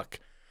 fuck.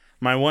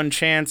 My one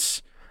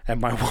chance and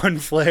my one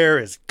flare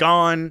is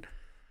gone.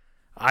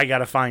 I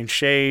gotta find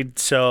shade.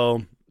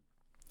 So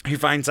he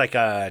finds like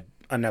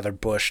another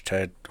bush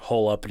to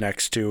hole up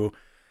next to,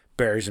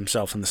 buries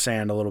himself in the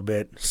sand a little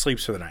bit,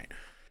 sleeps for the night.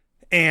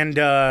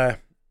 And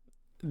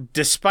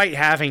despite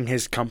having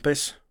his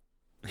compass,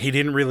 he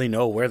didn't really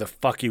know where the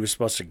fuck he was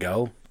supposed to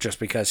go, just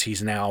because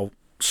he's now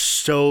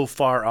so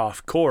far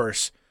off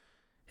course.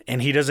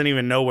 And he doesn't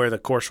even know where the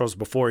course was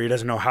before. He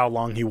doesn't know how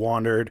long he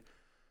wandered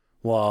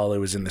while it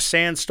was in the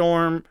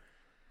sandstorm.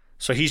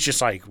 So he's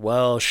just like,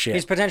 well, shit.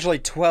 He's potentially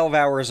 12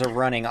 hours of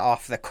running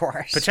off the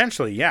course.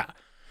 Potentially, yeah.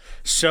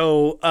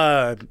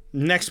 So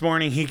next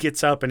morning he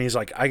gets up and he's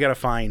like, I gotta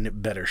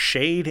find better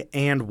shade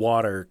and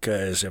water,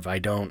 because if I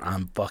don't,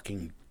 I'm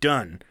fucking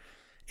done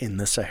in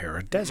the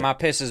Sahara Desert. My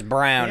piss is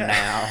brown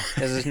now.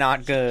 This is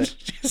not good.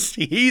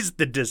 He's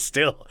the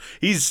distill.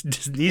 He's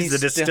the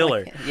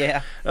distiller.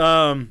 Yeah.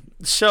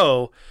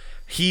 So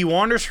he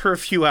wanders for a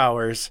few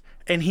hours,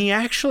 and he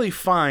actually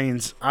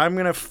finds, I'm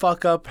going to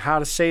fuck up how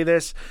to say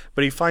this,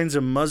 but he finds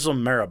a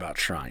Muslim Marabout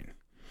shrine.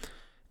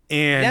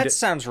 And That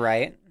sounds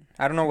right.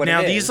 I don't know what it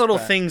is. now these little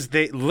but- things,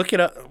 they look it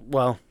up.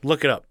 Well,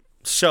 look it up.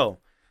 So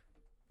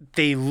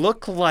they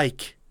look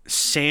like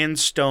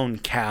sandstone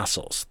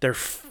castles. They're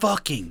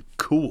fucking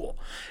cool.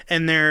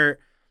 And they're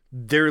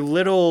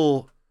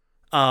little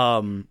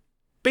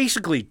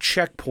basically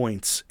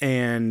checkpoints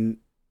and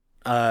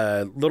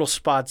little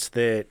spots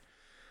that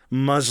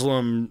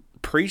Muslim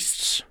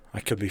priests, I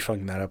could be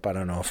fucking that up, I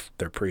don't know if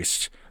they're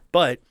priests,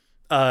 but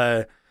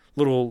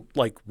little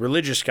like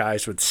religious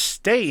guys would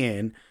stay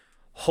in,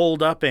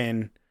 hold up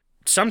in,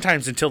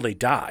 sometimes until they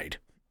died.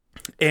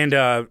 And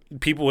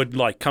people would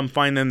like come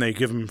find them, they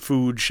give them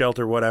food,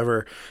 shelter,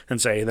 whatever,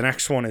 and say the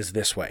next one is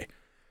this way.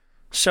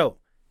 So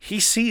he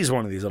sees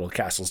one of these little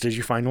castles. Did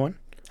you find one?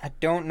 I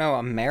don't know.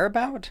 A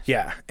marabout?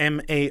 Yeah,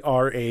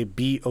 Marabout.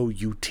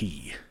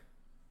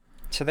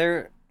 So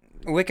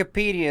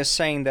Wikipedia is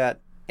saying that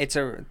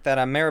that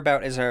a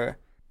marabout is a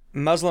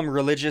Muslim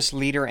religious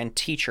leader and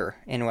teacher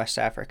in West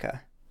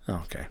Africa.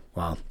 Okay,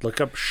 well, look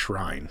up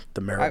shrine,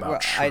 the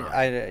Marabout shrine.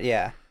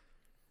 Yeah.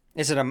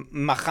 Is it a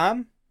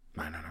maqam?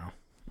 I don't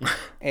know.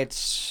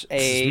 It's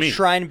This is me. a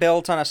shrine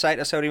built on a site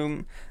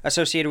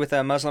associated with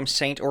a Muslim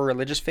saint or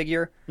religious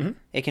figure. Mhm.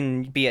 It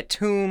can be a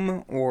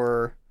tomb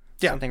or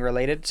something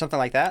related, something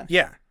like that.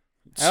 Yeah.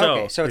 So,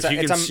 Okay, so it's if a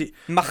you can see,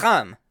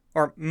 maqam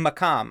or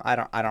maqam.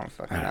 I don't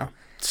fucking know.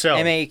 so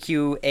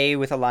MAQA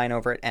with a line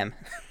over it. M.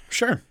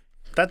 sure,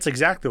 that's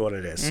exactly what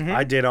it is.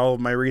 I did all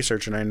of my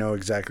research and I know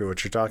exactly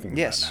what you're talking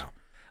Yes.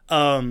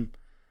 about now.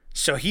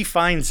 So he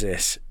finds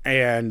this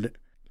and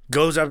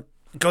goes up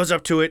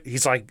to it.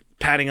 He's like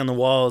patting on the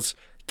walls,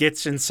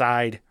 gets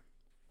inside,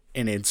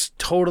 and it's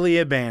totally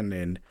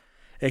abandoned,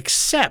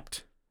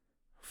 except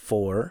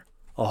for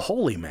a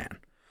holy man.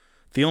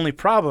 The only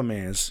problem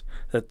is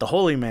that the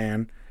holy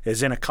man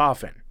is in a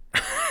coffin.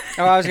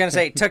 Oh, I was gonna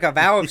say took a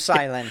vow of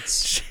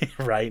silence.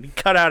 Right? He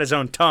cut out his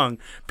own tongue,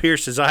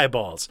 pierced his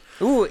eyeballs.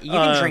 Ooh, you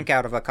can drink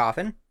out of a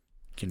coffin.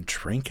 Can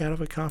drink out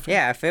of a coffin?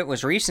 Yeah, if it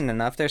was recent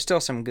enough, there's still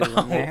some goo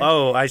in there.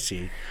 Oh, I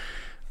see.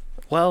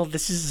 Well,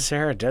 this is the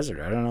Sahara Desert.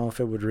 I don't know if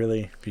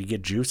you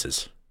get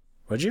juices.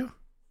 Would you?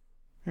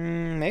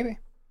 Maybe.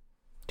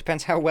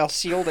 Depends how well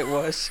sealed it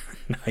was.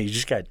 No, you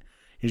just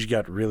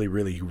got really,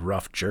 really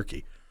rough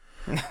jerky.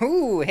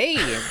 Ooh, hey,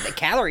 the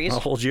calories, I'll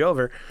hold you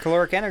over.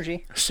 caloric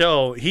energy.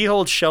 So he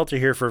holds shelter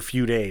here for a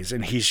few days,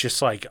 and he's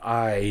just like,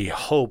 I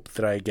hope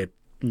that I get,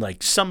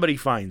 like, somebody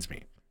finds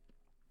me.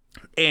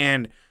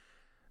 And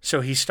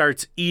So he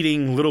starts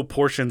eating little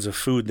portions of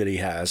food that he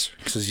has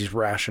because he's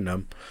rationing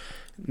them.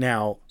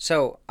 Now,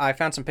 So I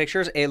found some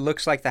pictures. It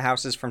looks like the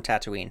houses from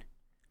Tatooine.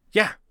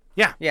 yeah.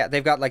 Yeah,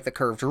 they've got like the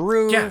curved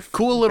roof. Yeah,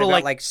 cool little, They've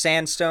got, like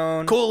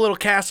sandstone. Cool little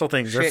castle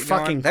things. They're shit going.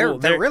 fucking cool.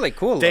 They're really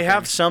cool. They looking.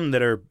 have some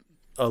that are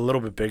a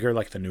little bit bigger,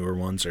 like the newer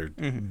ones are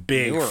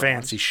big, Newer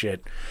fancy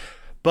shit.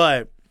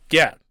 But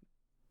yeah,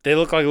 they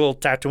look like little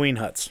Tatooine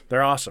huts.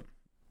 They're awesome.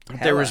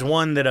 There was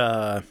one that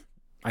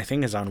I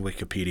think is on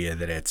Wikipedia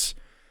that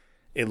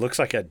it looks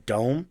like a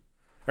dome,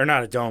 or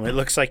not a dome. It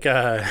looks like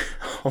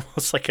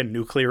almost like a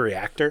nuclear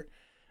reactor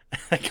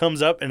that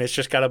comes up, and it's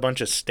just got a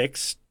bunch of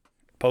sticks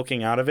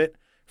poking out of it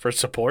for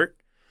support.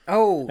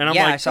 Oh, And I'm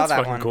yeah, like, I saw that's that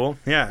fucking one. cool.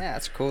 Yeah. Yeah,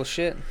 that's cool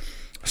shit.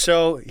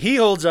 So he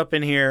holds up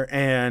in here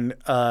and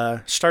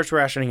starts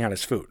rationing out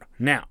his food.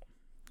 Now,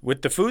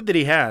 with the food that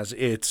he has,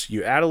 it's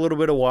you add a little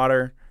bit of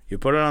water, you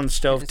put it on the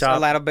stove It's top.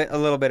 a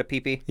little bit of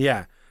pee-pee.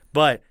 Yeah,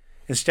 but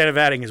instead of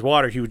adding his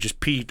water, he would just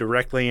pee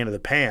directly into the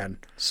pan.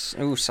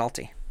 Ooh,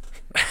 salty.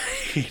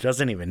 He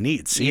doesn't even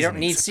need seasonings. You don't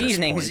need at this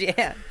seasonings, point.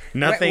 yeah.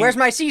 Nothing. Where's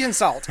my seasoned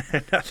salt?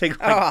 Nothing like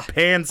Oh,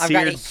 pan-seared,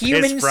 I've got a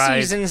human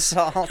piss-fried, seasoned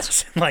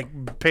salt.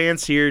 like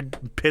pan-seared,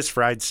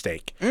 piss-fried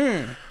steak. What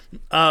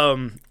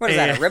is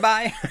that, a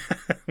ribeye?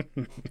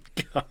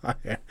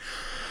 God.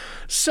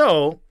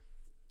 So,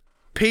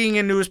 peeing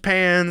into his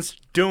pans,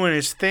 doing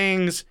his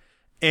things,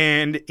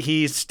 and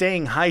he's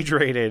staying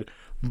hydrated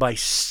by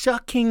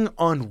sucking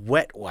on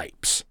wet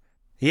wipes.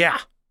 Yeah.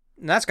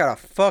 That's gotta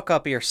fuck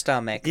up your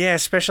stomach. Yeah,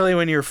 especially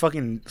when your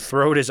fucking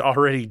throat is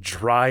already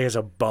dry as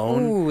a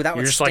bone. Ooh, that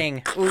would You're just sting.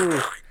 Like, Ooh,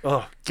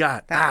 oh,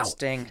 God. that Ow. would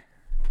sting.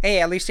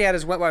 Hey, at least he had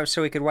his wet wipes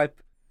so he could wipe.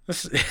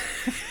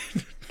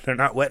 They're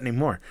not wet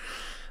anymore.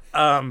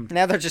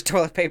 Now they're just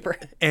toilet paper.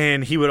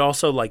 And he would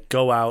also like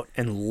go out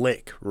and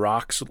lick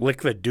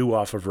the dew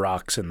off of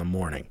rocks in the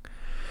morning.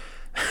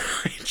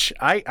 Which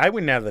I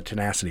wouldn't have the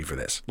tenacity for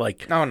this.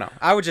 Like Oh no,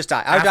 I would just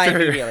die. I would die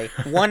After- immediately.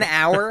 1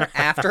 hour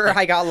after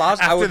I got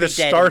lost, I after would the be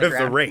dead start in of the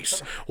ground. race.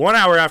 1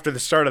 hour after the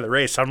start of the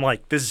race, I'm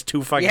like, this is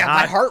too fucking Yeah,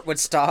 hot. my heart would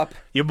stop,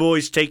 Your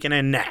boy's taking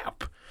a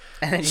nap.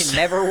 and then you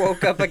never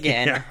woke up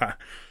again. Yeah.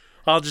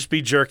 I'll just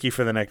be jerky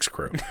for the next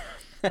crew.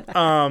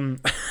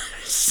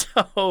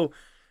 So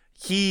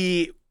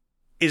he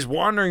is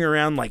wandering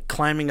around, like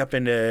climbing up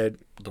into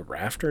the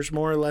rafters,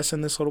 more or less,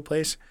 in this little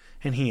place,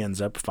 and he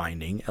ends up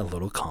finding a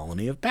little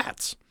colony of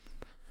bats.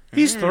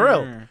 He's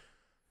thrilled.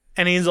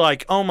 And he's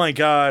like, oh my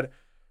God,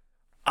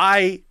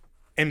 I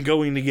am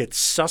going to get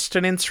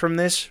sustenance from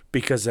this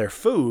because they're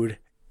food,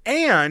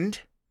 and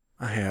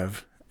I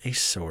have a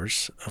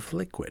source of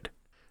liquid.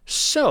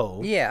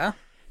 So Yeah.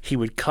 he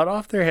would cut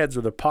off their heads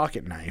with a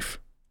pocket knife,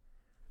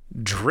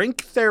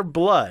 drink their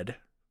blood,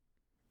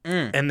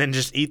 and then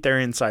just eat their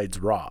insides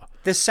raw.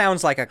 This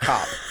sounds like a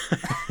cop.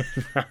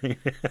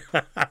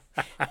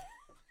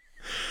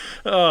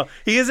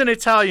 He is an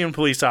Italian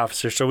police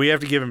officer, so we have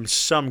to give him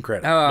some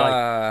credit.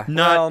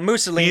 Well,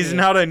 Mussolini. He's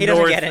not a he north.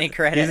 doesn't get any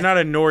credit. He's not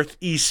a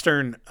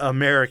northeastern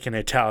American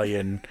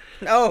Italian.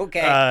 Oh,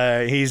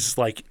 okay. He's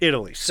like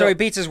Italy. so he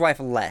beats his wife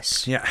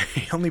less. yeah,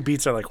 he only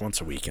beats her like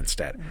once a week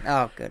instead.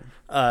 Oh, good.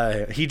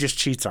 He just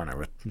cheats on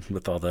her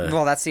with all the.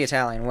 Well, that's the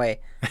Italian way.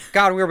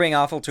 God, we're being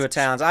awful to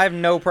Italians. I have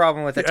no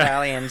problem with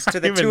Italians. To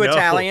the don't even two know.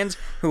 Italians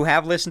who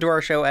have listened to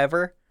our show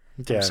ever,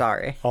 Yeah, I'm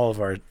sorry. All of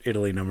our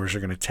Italy numbers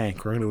are going to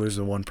tank. We're going to lose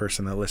the one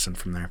person that listened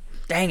from there.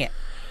 Dang it.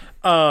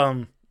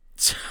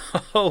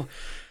 So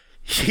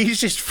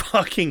he's just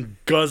fucking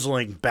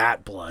guzzling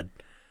bat blood.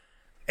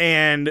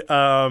 And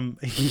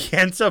he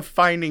ends up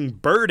finding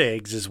bird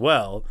eggs as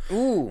well,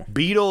 Ooh.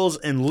 beetles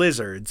and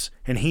lizards,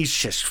 and he's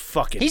just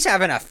fucking He's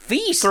having a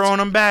feast. throwing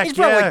them back. He's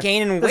probably Yeah.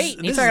 gaining weight.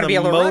 This He's is not going to be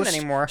the able to run most-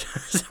 anymore.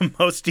 This is the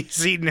most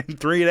he's eaten in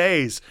 3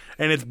 days,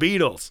 and it's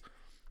beetles.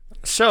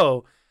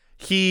 So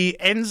he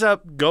ends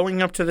up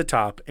going up to the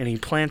top, and he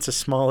plants a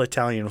small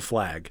Italian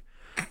flag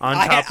on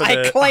top of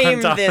I claim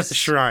on top of this. the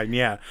shrine.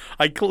 Yeah,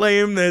 I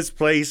claim this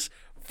place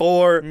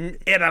for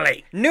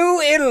Italy. New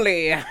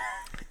Italy.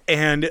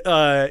 And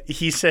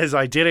he says,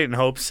 I did it in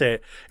hopes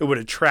that it would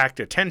attract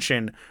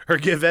attention or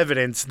give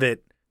evidence that,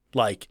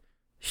 like,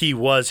 he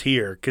was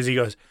here. Because he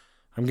goes,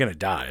 I'm going to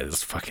die.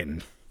 It's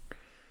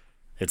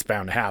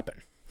bound to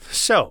happen.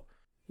 So,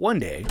 one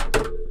day,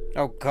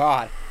 Oh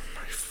God.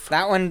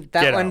 That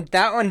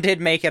one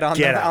did make it on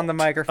Get the out. on the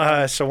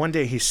microphone. So one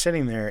day he's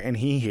sitting there and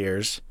he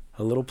hears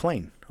a little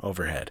plane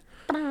overhead.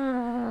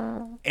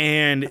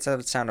 And That's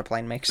the sound a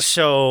plane makes.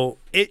 so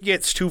it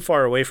gets too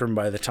far away from him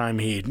by the time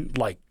he,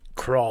 like,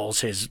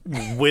 crawls his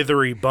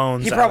withery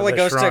bones He out probably of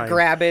the goes shrine. to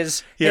grab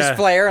his Yeah.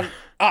 flare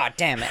and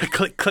damn it.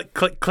 Click, click,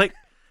 click, click.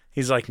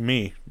 He's like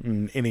me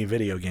in any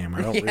video game.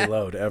 I don't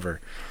reload ever.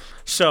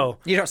 So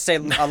You don't stay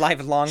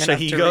alive long so enough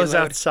he to goes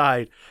reload.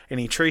 outside and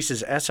he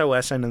traces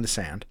SOS into the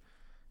sand.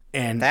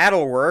 And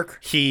That'll work.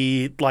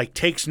 he, like,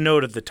 takes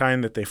note of the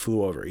time that they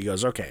flew over. He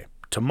goes, okay,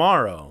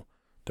 tomorrow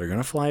they're going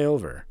to fly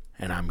over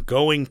and I'm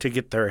going to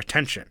get their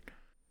attention.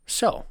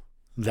 So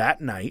that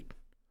night,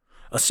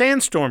 a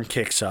sandstorm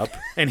kicks up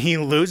and he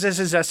loses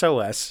his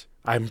SOS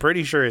I'm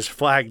pretty sure his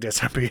flag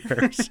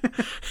disappears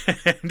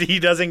and he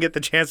doesn't get the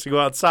chance to go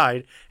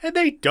outside and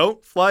they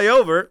don't fly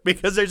over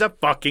because there's a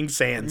fucking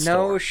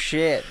sandstorm. No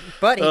shit.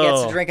 But he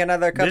gets to drink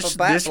another cup of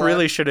Bat This Blood.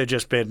 really should have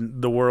just been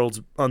the world's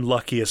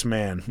unluckiest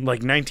man, like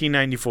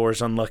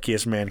 1994's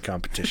unluckiest man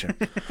competition.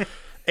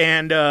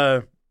 And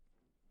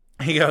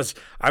he goes,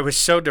 I was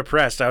so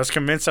depressed. I was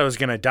convinced I was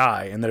going to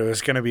die and that it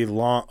was going to be a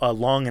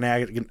long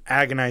and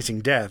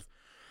agonizing death.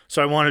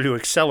 So I wanted to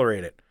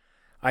accelerate it.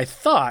 I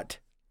thought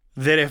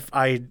that if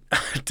I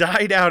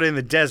died out in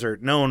the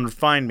desert, no one would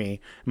find me.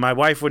 My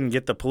wife wouldn't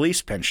get the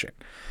police pension.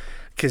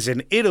 Because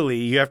in Italy,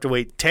 you have to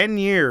wait 10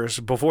 years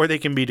before they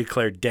can be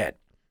declared dead.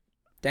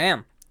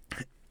 Damn.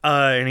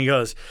 And he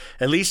goes,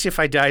 at least if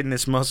I died in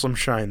this Muslim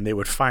shrine, they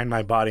would find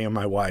my body and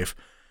my wife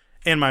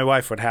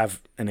would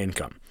have an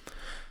income.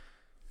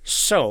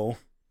 So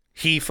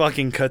he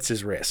fucking cuts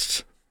his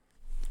wrists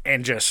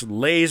and just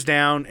lays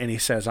down and he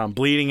says, I'm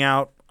bleeding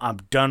out. I'm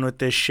done with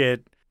this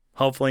shit.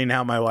 Hopefully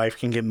now my wife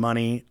can get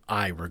money.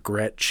 I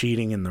regret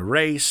cheating in the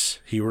race.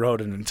 He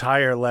wrote an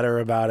entire letter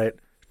about it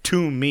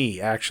to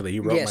me, actually. He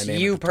wrote Yes, my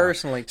name. you at the top.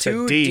 personally. To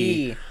To D.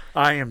 D.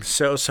 I am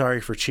so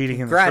sorry for cheating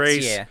in the Grazie.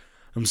 race.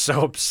 I'm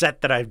so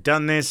upset that I've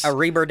done this.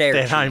 Arrivederci.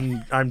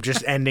 That I'm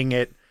just ending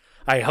it.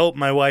 I hope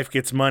my wife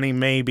gets money,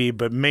 maybe,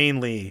 but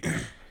mainly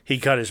he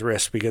cut his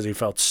wrist because he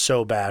felt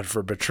so bad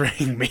for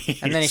betraying me.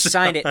 And then he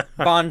signed it,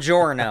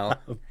 Buongiorno.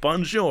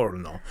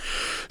 Buongiorno.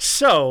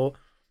 So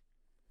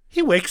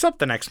he wakes up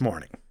the next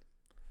morning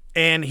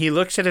and he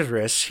looks at his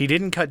wrists. He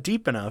didn't cut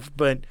deep enough,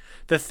 but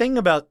the thing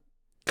about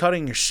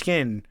cutting your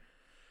skin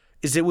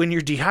is that when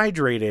you're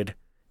dehydrated,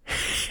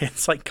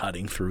 it's like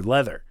cutting through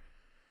leather.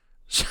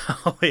 So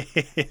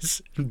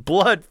his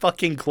blood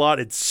fucking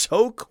clotted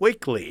so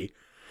quickly.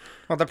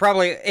 Well,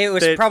 it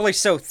was probably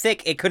so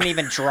thick it couldn't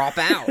even drop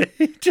out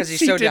because he's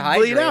so He did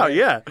dehydrated. bleed out,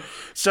 yeah.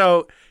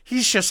 So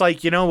he's just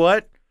like, you know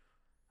what?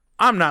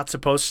 I'm not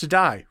supposed to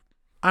die.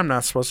 I'm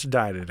not supposed to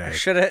die today.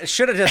 Should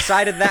have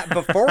decided that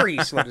before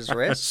he slit his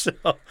wrist. So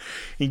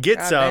he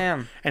gets up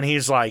Goddamn. and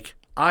he's like,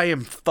 I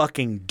am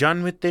fucking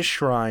done with this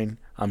shrine.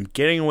 I'm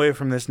getting away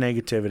from this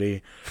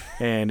negativity.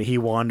 And he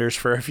wanders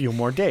for a few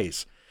more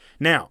days.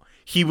 Now,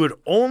 he would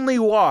only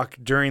walk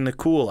during the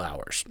cool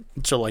hours.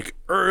 So like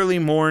early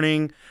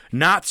morning,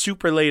 not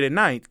super late at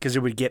night because it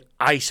would get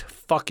ice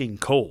fucking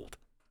cold.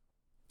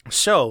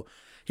 So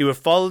he would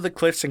follow the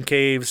cliffs and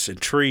caves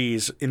and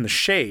trees in the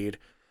shade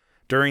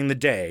during the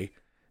day.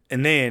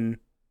 And then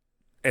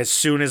as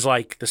soon as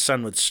like the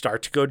sun would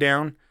start to go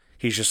down,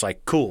 he's just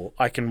like, cool,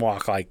 I can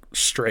walk like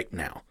straight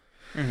now.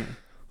 Mm-hmm.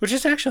 Which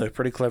is actually a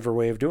pretty clever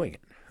way of doing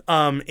it.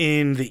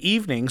 In the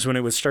evenings when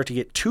it would start to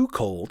get too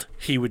cold,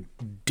 he would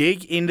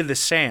dig into the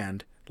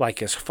sand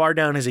like as far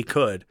down as he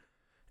could.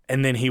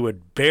 And then he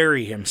would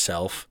bury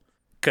himself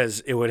because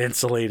it would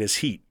insulate his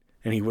heat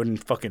and he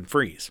wouldn't fucking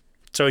freeze.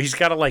 So he's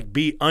got to like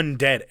be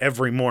undead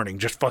every morning,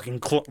 just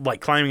fucking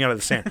like climbing out of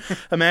the sand.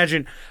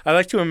 I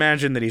like to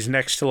imagine that he's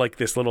next to like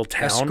this little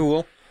town. A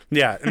school.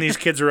 Yeah, and these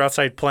kids are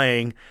outside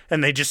playing,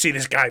 and they just see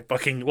this guy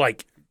fucking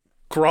like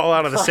crawl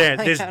out of the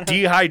sand. This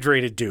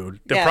dehydrated dude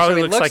that probably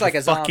so he looks like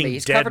a zombie. fucking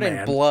He's dead covered man.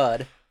 in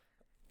blood.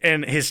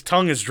 And his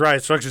tongue is dry,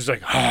 so it's just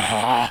like,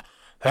 and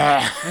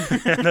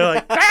they're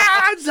like,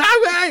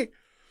 zombie!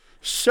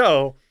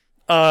 So,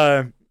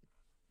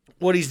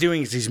 what he's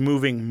doing is he's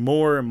moving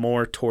more and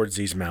more towards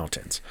these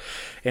mountains.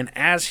 And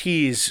as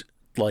he's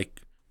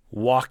like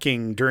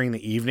walking during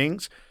the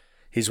evenings,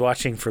 he's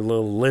watching for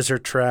little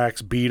lizard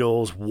tracks,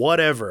 beetles,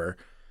 whatever,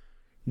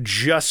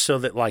 just so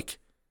that like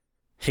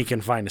he can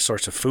find a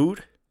source of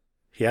food.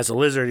 He has a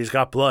lizard, he's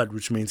got blood,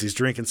 which means he's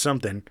drinking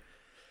something.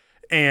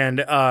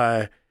 And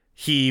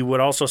he would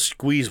also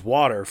squeeze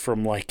water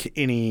from like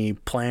any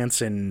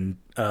plants and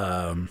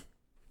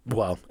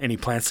any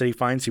plants that he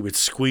finds. He would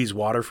squeeze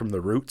water from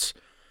the roots,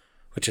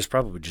 which is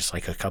probably just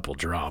like a couple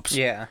drops.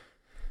 Yeah.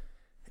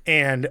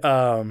 And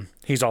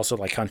he's also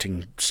like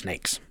hunting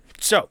snakes.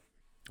 So,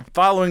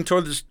 following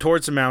towards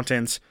the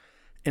mountains,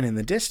 and in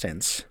the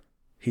distance,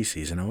 he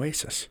sees an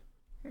oasis.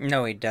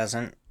 No, he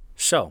doesn't.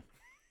 So,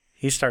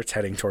 he starts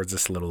heading towards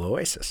this little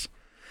oasis.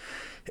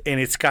 And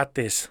it's got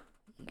this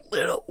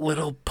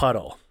little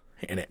puddle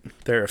in it.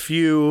 There are a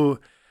few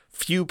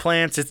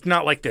plants. It's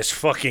not like this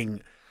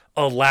fucking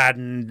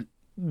Aladdin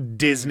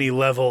Disney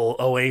level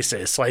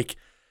oasis. Like,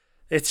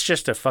 it's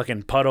just a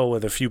fucking puddle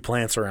with a few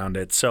plants around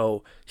it.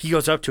 So he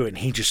goes up to it and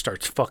he just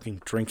starts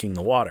fucking drinking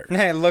the water.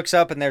 And he looks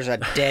up and there's a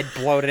dead,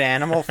 bloated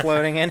animal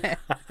floating in it.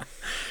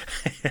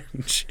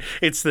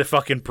 It's the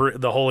fucking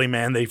the holy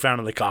man they found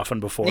in the coffin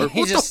before. He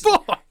What just- the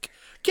fuck?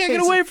 Can't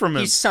get away from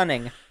him. He's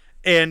sunning.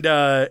 And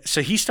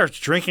so he starts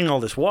drinking all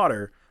this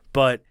water,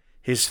 but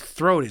his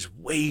throat is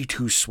way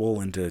too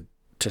swollen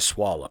to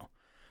swallow.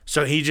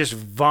 So he just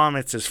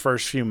vomits his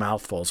first few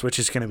mouthfuls, which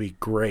is going to be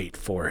great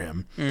for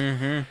him.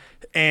 Mm-hmm.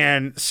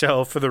 And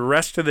so for the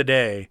rest of the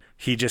day,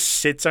 he just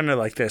sits under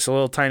like this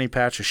little tiny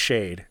patch of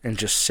shade and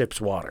just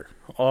sips water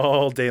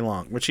all day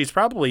long, which he's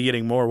probably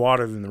getting more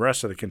water than the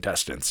rest of the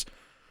contestants.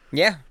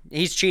 Yeah,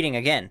 he's cheating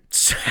again.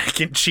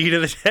 Second cheat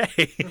of the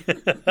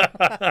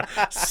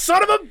day.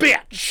 Son of a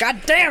bitch.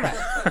 God damn it!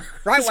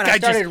 Right when I guy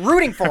started just-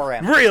 rooting for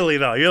him. Really,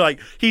 though. You're like,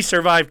 he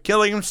survived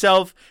killing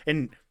himself,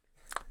 and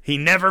he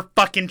never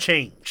fucking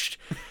changed.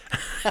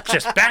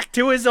 Just back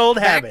to his old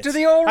habits. to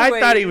the old I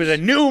thought he ways. was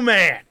a new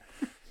man.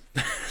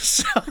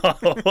 So,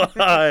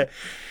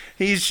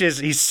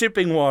 he's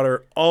sipping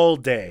water all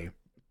day.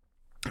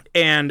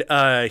 And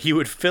he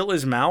would fill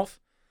his mouth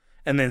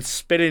and then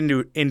spit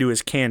into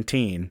his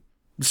canteen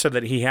so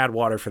that he had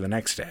water for the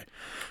next day.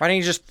 Why don't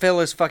you just fill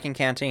his fucking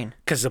canteen?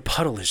 Because the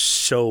puddle is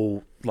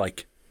so,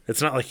 like,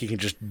 it's not like he can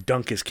just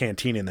dunk his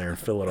canteen in there and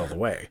fill it all the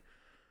way.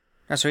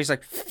 Oh, so he's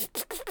like,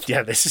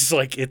 Yeah, this is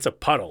like, it's a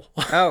puddle.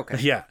 oh, okay.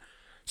 Yeah.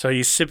 So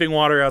he's sipping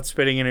water out,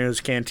 spitting into his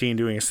canteen,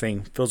 doing his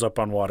thing, fills up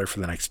on water for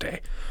the next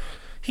day.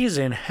 He's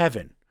in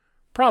heaven.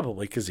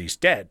 Probably because he's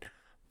dead.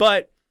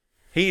 But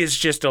he is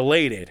just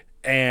elated.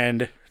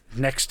 And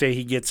next day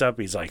he gets up,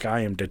 he's like, I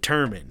am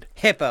determined.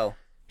 Hippo.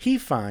 He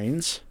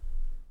finds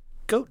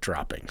goat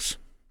droppings.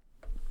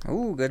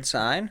 Ooh, good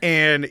sign.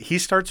 And he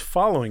starts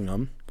following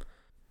them.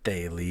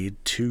 They lead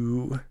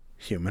to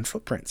human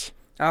footprints.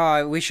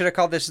 Oh, we should have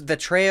called this the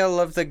trail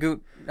of the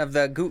goot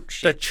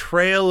The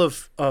trail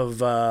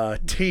of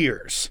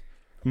tears,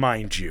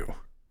 mind you.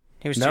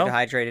 He was No? too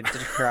dehydrated to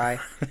cry.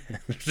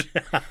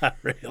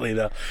 Really,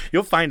 though.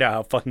 You'll find out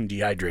how fucking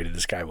dehydrated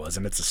this guy was,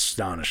 and it's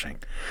astonishing.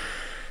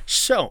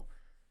 So,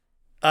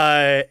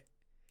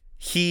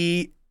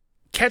 he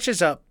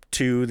catches up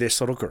to this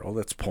little girl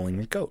that's pulling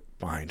a goat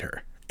behind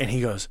her, and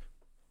he goes,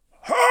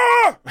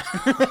 ah!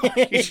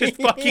 He's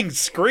just fucking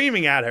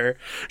screaming at her.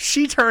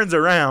 She turns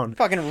around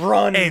Fucking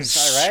runs, and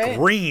all right?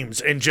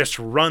 screams and just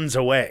runs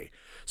away.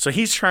 So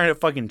he's trying to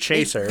fucking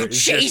chase her.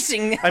 It's just-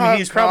 chasing. I mean, Oh,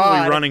 he's probably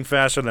God. running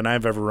faster than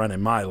I've ever run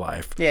in my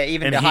life. Yeah,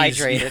 even And he's-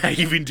 dehydrated. yeah,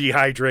 even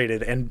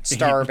dehydrated and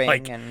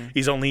Starving and-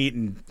 he's only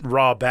eaten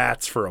raw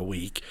bats for a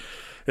week.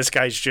 This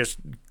guy's just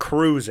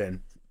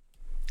cruising.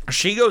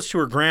 She goes to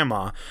her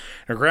grandma. And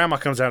her grandma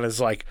comes out and is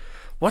like,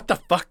 "What the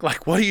fuck?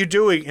 Like, what are you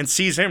doing?" And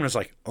sees him and is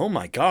like, "Oh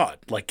my god!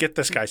 Like, get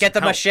this guy. Get the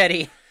some help."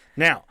 machete.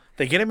 Now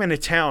they get him into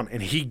town,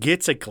 and he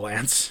gets a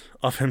glance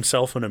of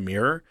himself in a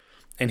mirror.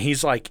 And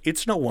he's like,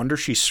 it's no wonder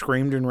she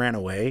screamed and ran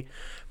away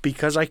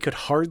because I could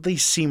hardly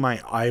see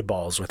my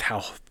eyeballs with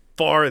how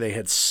far they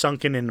had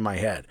sunken into my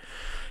head.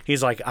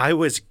 He's like, I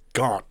was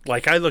gaunt.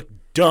 Like, I looked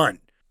done.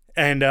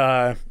 And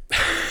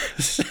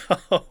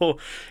so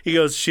he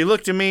goes, she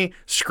looked at me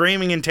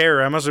screaming in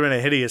terror. I must have been a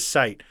hideous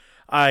sight.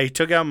 I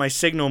took out my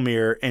signal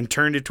mirror and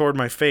turned it toward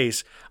my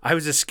face. I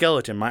was a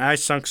skeleton. My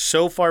eyes sunk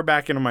so far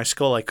back into my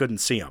skull I couldn't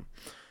see them.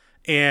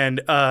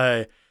 And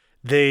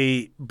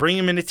they bring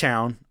him into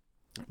town.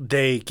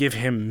 They give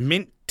him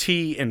mint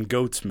tea and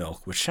goat's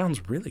milk, which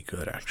sounds really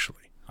good,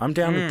 actually. I'm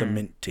down with the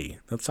mint tea.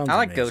 That sounds I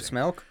like amazing. goat's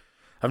milk.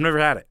 I've never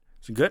had it.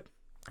 Is it good?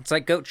 It's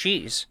like goat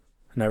cheese.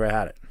 Never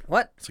had it.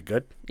 What? Is it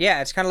good?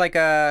 Yeah, it's kind of like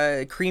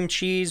a cream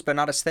cheese, but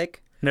not as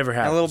thick. Never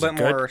had A it. little Is it bit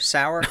good? more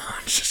sour.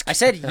 Just I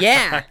said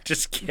yeah.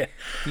 Just kidding.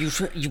 You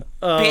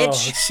Oh,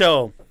 bitch.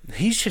 so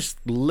he's just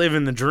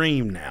living the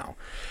dream now.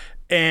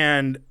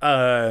 And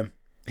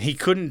he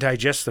couldn't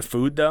digest the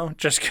food, though,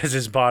 just because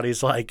his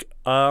body's like,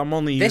 I'm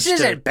only used This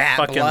to isn't bat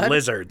fucking blood.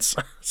 lizards.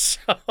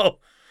 So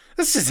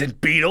this isn't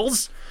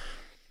beetles.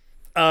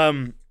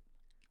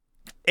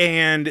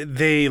 And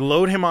they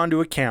load him onto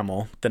a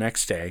camel the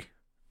next day.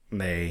 And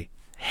they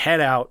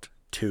head out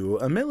to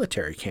a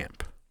military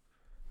camp.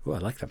 Ooh, I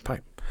like that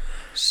pipe.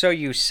 So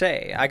you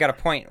say. I got a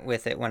point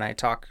with it when I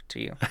talk to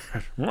you.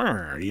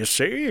 You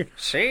see?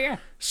 See?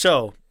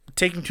 So,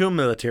 take him to a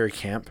military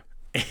camp,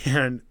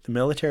 and the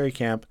military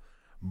camp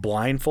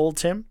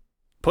blindfolds him,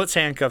 puts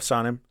handcuffs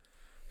on him,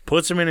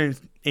 puts him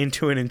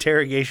into an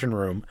interrogation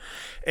room,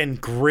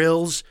 and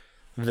grills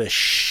the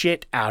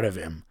shit out of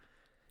him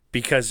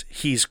because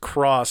he's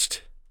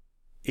crossed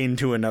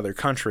into another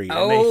country. And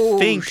Oh,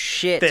 they think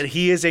shit. that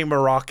he is a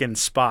Moroccan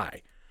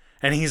spy.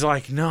 And he's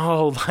like,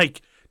 no,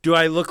 like, do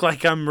I look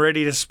like I'm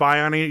ready to spy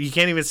on you? You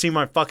can't even see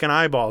my fucking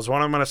eyeballs.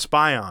 What am I going to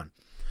spy on?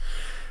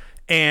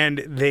 And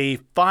they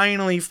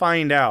finally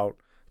find out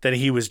that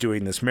he was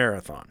doing this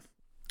marathon.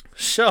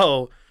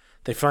 So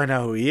they find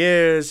out who he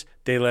is.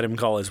 They let him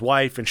call his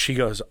wife. And she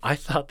goes, I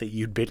thought that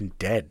you'd been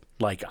dead.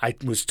 Like, I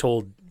was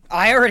told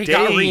I already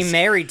got Days-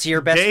 remarried to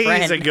your best days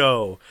friend.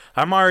 ago.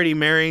 I'm already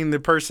marrying the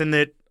person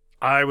that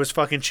I was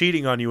fucking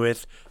cheating on you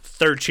with.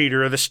 Third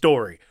cheater of the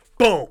story.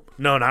 Boom.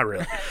 No, not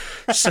really.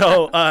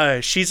 So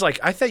she's like,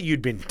 I thought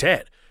you'd been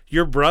dead.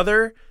 Your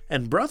brother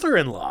and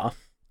brother-in-law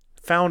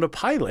found a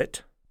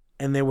pilot,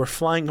 and they were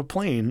flying a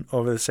plane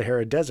over the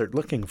Sahara Desert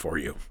looking for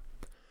you.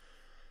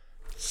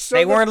 So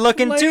They the weren't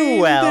looking too plane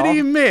well. that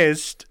he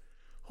missed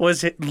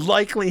was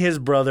likely his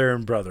brother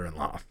and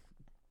brother-in-law.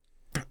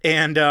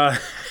 And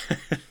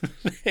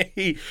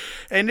they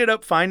ended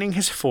up finding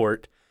his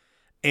fort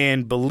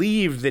and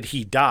believed that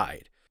he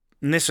died.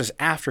 And this was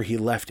after he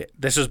left it.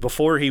 This was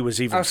before he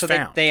was even Oh, so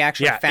found. they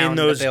actually found in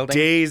the those building?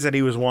 days that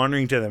he was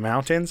wandering to the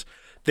mountains,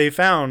 they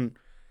found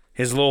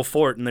his little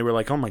fort, and they were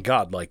like, "Oh my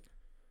god! Like,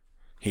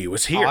 he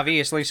was here.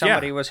 Obviously,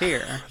 somebody Yeah. was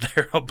here.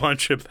 They're a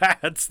bunch of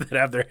bats that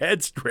have their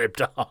heads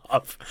ripped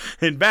off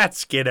and bat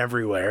skin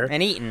everywhere.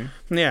 And eaten.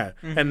 Yeah,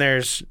 and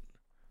there's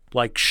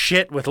like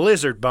shit with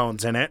lizard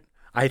bones in it.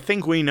 I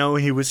think we know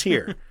he was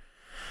here.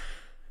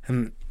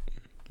 And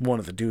one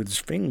of the dude's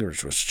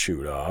fingers was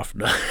chewed off.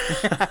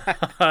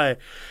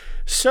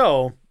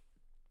 So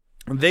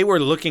they were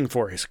looking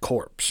for his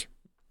corpse.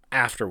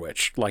 After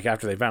which, like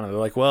after they found it, they're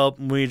like, well,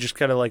 we just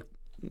gotta like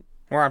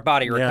We're on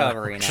body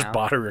recovery just now.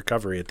 body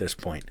recovery at this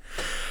point.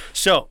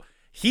 So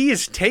he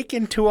is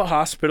taken to a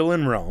hospital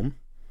in Rome,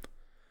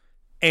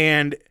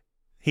 and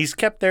he's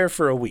kept there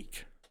for a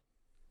week.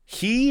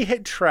 He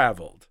had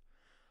traveled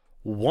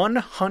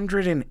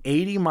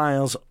 180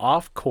 miles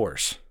off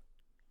course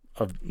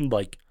of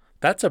like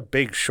that's a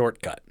big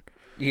shortcut.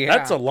 Yeah.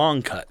 That's a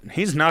long cut.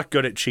 He's not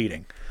good at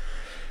cheating.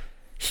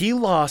 He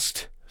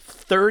lost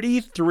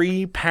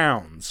 33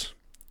 pounds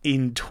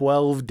in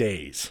 12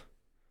 days.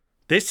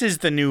 This is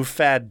the new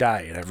fad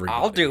diet, everybody.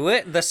 I'll do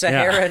it. The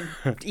Sahara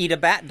eat a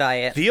bat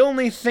diet. The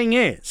only thing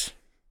is,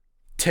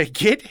 to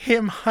get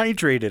him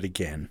hydrated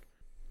again,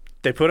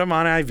 they put him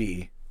on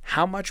IV.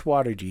 How much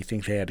water do you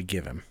think they had to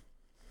give him?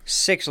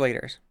 6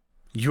 liters.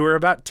 You were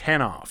about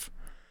 10 off.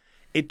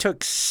 It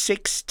took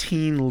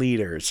 16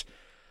 liters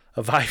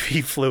of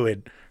IV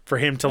fluid for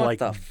him to What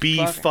the be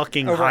fuck?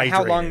 fucking Over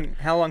hydrated.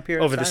 How long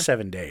period Over of the time?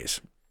 7 days.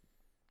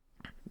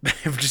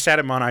 They've just had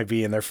him on IV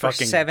and they're For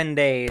fucking 7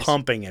 days.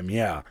 pumping him,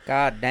 yeah.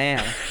 God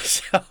damn.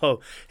 So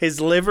his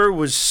liver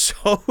was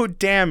so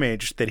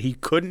damaged that he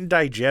couldn't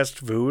digest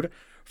food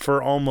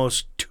for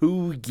almost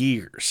 2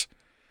 years.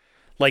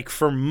 Like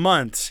for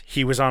months,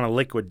 he was on a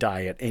liquid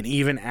diet, and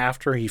even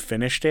after he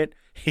finished it,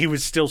 he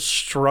was still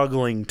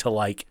struggling to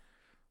like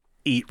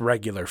eat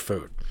regular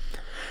food.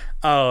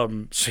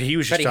 So he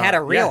was just. But he had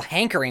a real yeah,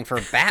 hankering for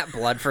bat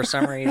blood for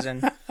some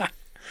reason.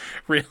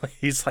 really.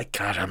 He's like,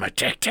 God, I'm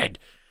addicted.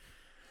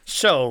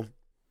 So,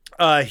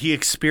 he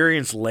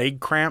experienced leg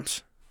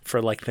cramps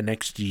for like the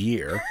next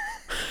year.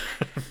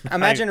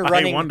 Imagine I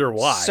running wonder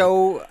why.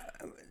 so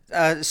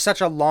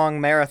such a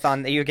long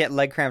marathon that you get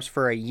leg cramps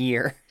for a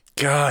year.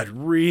 God,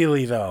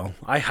 really though.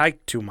 I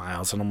hiked 2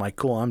 miles and I'm like,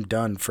 cool, I'm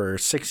done for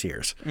 6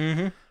 years.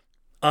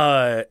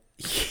 Mm-hmm.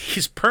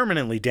 He's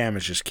permanently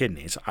damaged his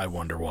kidneys. I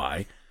wonder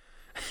why.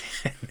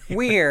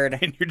 Weird.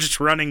 And you're just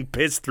running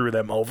piss through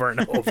them over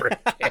and over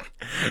again.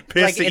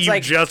 Piss that it's you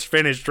like- just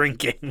finished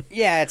drinking.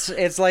 Yeah,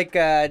 it's like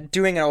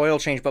doing an oil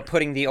change but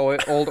putting the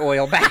old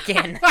oil back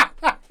in.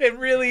 It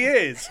really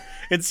is.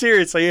 It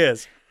seriously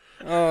is.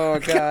 Oh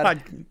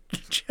God.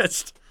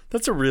 Just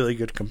that's a really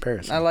good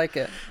comparison. I like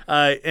it.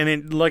 And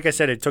it, like I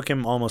said, it took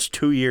him almost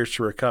 2 years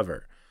to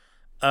recover.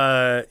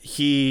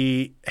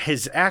 He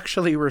has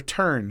actually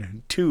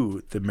returned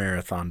to the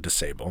Marathon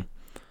Disable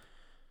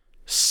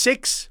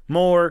 6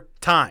 more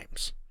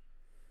times.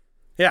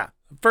 Yeah,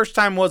 first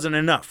time wasn't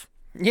enough.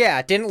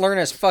 Yeah, didn't learn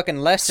his fucking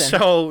lesson.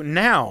 So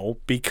now,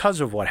 because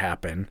of what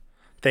happened,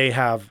 they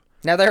have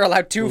Now they're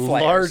allowed 2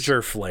 flares.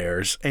 larger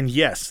flares, and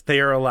yes, they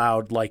are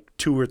allowed like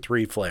 2 or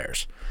 3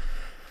 flares.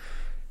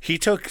 He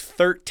took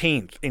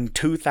 13th in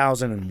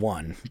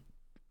 2001,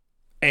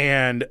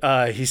 and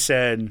he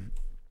said,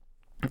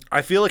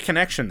 I feel a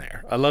connection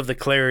there. I love the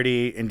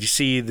clarity, and you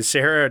see, the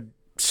Sahara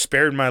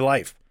spared my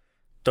life.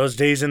 Those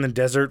days in the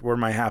desert were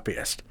my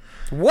happiest.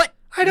 What?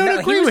 I don't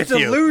agree with you.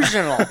 He was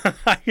delusional.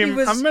 He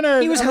was I'm gonna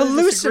disagree with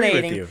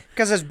hallucinating you.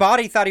 because his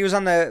body thought he was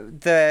on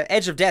the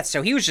edge of death,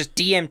 so he was just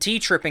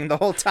DMT tripping the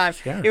whole time.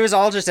 Yeah. It was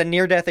all just a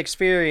near-death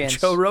experience.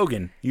 Joe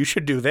Rogan, you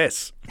should do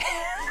this.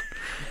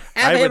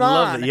 Have I him would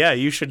love on. that. Yeah,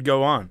 you should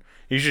go on.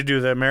 You should do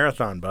the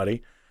marathon,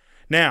 buddy.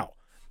 Now,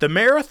 the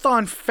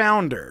marathon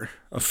founder,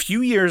 a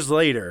few years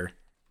later,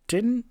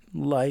 didn't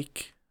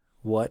like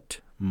what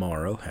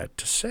Morrow had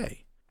to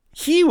say.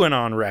 He went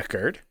on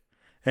record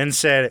and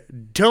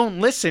said, don't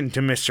listen to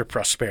Mr.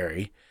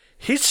 Prosperi.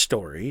 His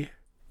story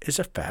is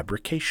a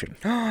fabrication.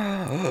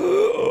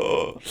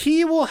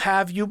 He will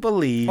have you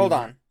believe... Hold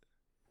on.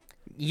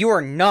 You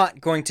are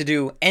not going to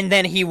do, and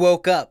then he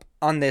woke up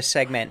on this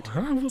segment.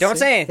 We'll Don't see.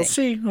 say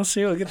anything. We'll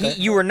see. We'll get that.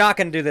 You are not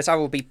going to do this. I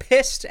will be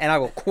pissed, and I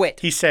will quit.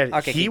 He said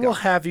Okay, he keep will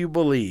going. have you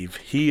believe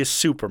he is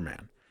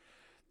Superman.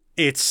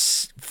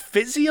 It's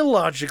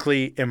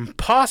physiologically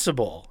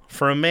impossible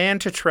for a man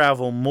to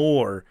travel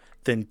more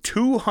than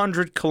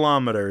 200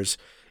 kilometers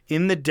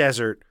in the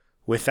desert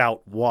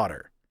without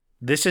water.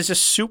 This is a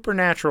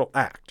supernatural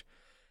act.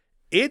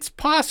 It's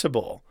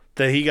possible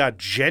that he got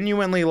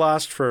genuinely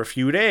lost for a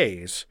few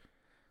days,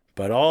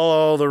 but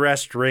all the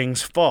rest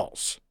rings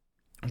false.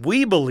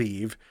 We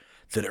believe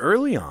that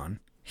early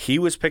on, he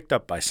was picked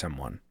up by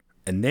someone,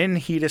 and then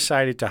he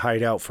decided to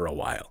hide out for a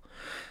while.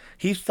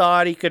 He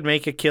thought he could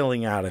make a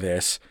killing out of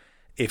this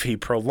if he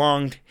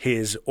prolonged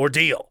his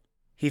ordeal.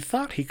 He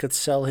thought he could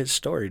sell his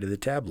story to the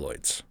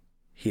tabloids.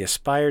 He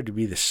aspired to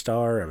be the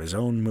star of his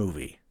own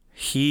movie.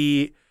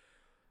 He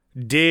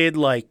did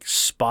like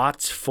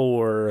spots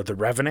for The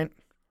Revenant,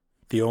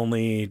 the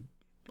only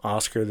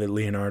Oscar that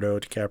Leonardo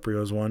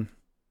DiCaprio's won.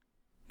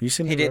 You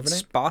seen He The did Revenant?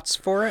 spots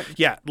for it?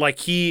 Yeah,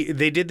 like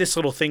they did this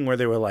little thing where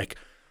they were like,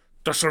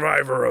 the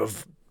survivor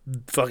of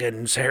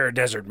fucking Sahara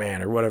Desert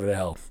Man or whatever the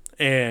hell.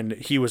 And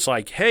he was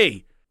like,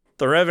 hey,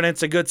 The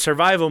Revenant's a good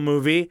survival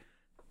movie.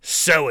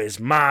 So is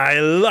my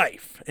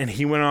life. And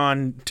he went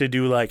on to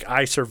do like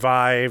I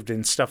Survived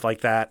and stuff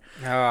like that.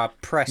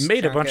 Press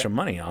Made a bunch of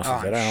money off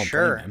of it. I don't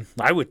sure. blame him.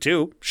 I would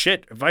too.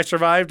 Shit, if I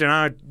survived and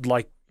I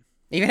like,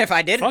 Even if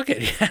I didn't? fuck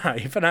it. Yeah,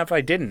 even if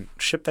I didn't,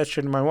 ship that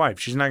shit to my wife.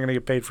 She's not going to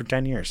get paid for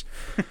 10 years.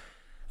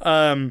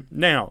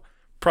 Now,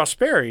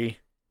 Prosperi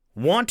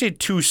wanted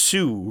to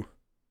sue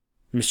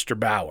Mr.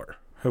 Bauer,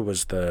 who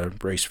was the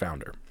race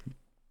founder.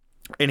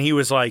 And he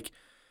was like,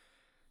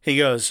 he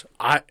goes,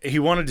 he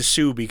wanted to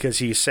sue because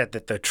he said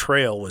that the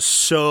trail was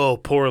so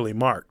poorly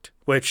marked,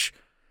 which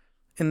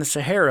in the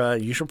Sahara,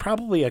 you should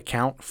probably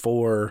account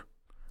for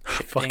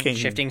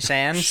Shifting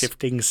sands?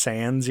 Shifting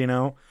sands, you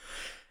know?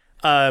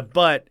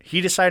 But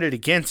he decided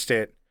against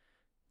it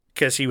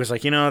because he was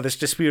like, this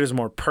dispute is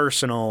more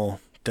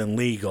personal than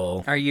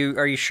legal. Are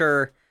you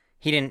sure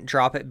he didn't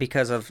drop it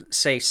because of,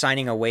 say,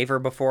 signing a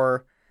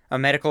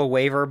medical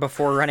waiver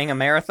before running a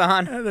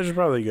marathon? There's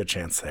probably a good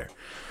chance there.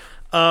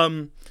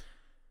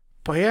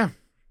 But yeah,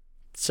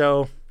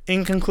 so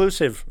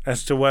inconclusive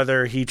as to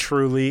whether he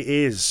truly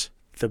is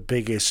the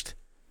biggest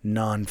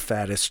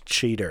non-fattest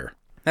cheater.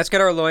 Let's get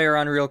our lawyer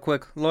on real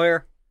quick.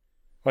 Lawyer,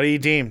 What do you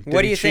deem? Did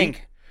what do he you cheat?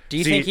 think? Do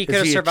you think he could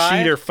have Is he survived? a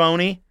cheater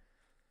phony?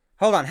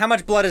 Hold on. How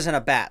much blood is in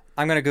a bat?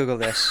 I'm going to Google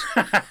this.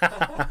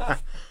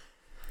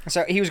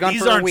 So he was gone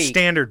These for a aren't week.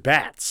 standard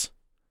bats.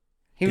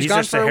 He was These gone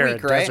are for Sahara a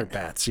week, right? Desert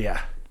bats,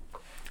 yeah.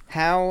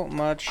 How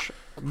much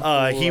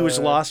He was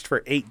blood lost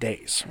for 8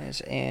 days.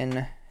 is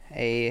in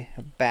a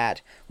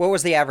bat? What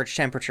was the average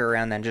temperature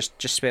around then?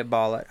 Just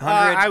spitball it.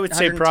 100, I would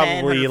say 110,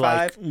 probably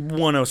 105? like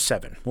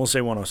 107. We'll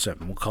say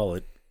 107. We'll call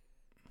it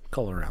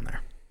around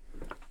there.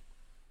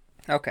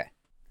 Okay.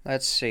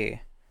 Let's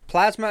see.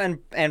 Plasma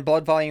and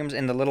blood volumes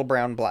in the little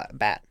brown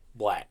bat.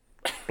 Black.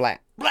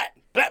 Black. Black.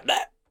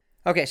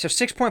 Okay, so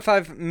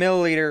 6.5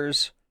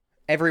 milliliters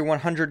every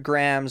 100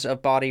 grams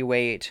of body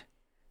weight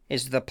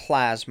is the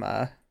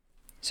plasma.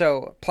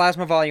 So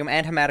plasma volume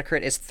and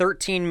hematocrit is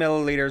 13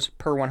 milliliters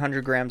per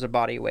 100 grams of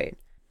body weight.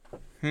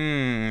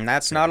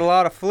 That's not a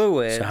lot of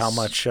fluids. So how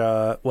much?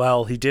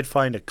 Well, he did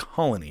find a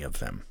colony of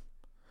them.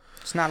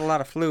 It's not a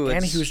lot of fluids.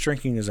 And he was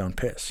drinking his own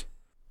piss.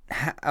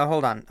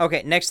 Hold on.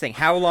 Okay, next thing.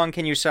 How long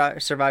can you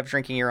survive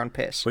drinking your own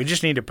piss? We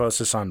just need to post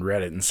this on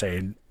Reddit and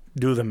say,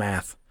 do the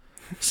math.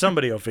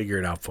 Somebody will figure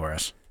it out for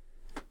us.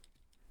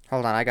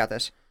 Hold on, I got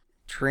this.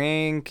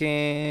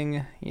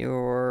 Drinking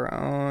your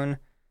own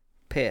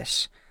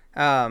piss.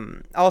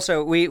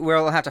 Also,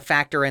 we'll have to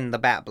factor in the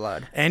bat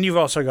blood. And you've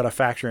also got to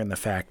factor in the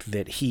fact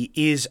that he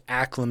is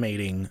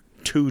acclimating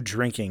to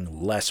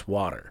drinking less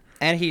water.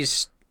 And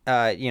he's,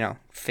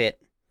 fit.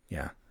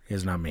 Yeah,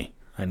 he's not me.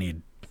 I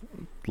need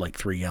like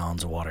 3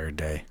 gallons of water a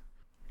day.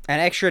 An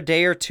extra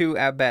day or two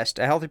at best.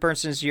 A healthy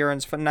person's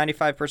urine's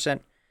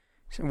 95%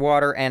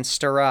 water and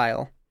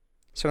sterile.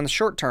 So in the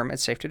short term,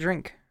 it's safe to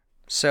drink.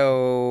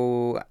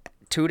 So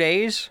 2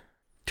 days?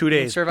 2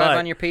 days. Survive but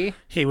on your pee?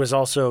 he was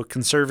also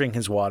conserving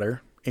his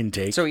water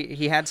intake. So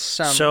he had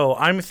some... So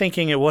I'm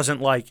thinking it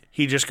wasn't like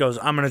he just goes,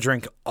 I'm going to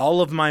drink all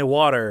of my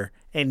water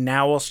and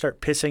now I'll start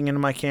pissing into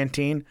my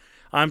canteen.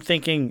 I'm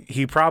thinking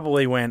he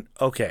probably went,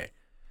 okay,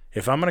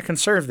 if I'm going to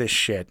conserve this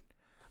shit,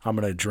 I'm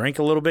going to drink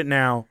a little bit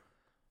now,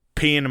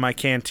 pee into my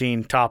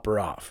canteen, top her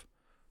off.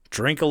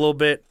 Drink a little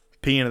bit,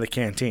 pee into the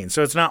canteen.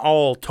 So it's not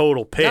all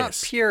total piss. Not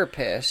pure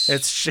piss.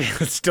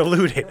 It's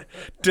diluted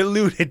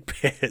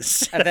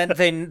piss. And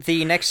then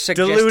the next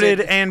suggested...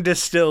 Diluted and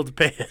distilled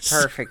piss.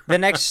 Perfect. The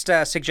next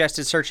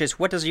suggested search is,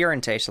 what does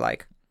urine taste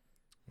like?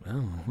 I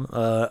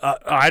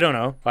don't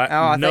know. I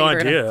thought no you were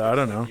idea. I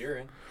don't know.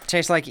 Urine.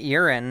 Tastes like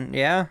urine,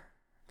 yeah?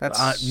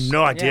 That's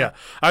No idea. yeah.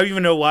 I don't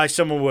even know why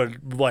someone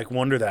would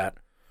wonder that.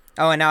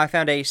 Oh, and now I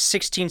found a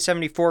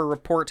 1674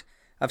 report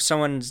of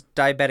someone's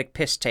diabetic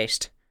piss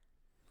taste.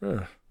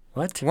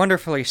 What?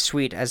 Wonderfully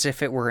sweet, as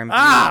if it were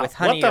imbued with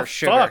honey what the or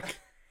sugar. fuck?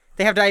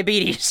 They have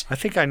diabetes. I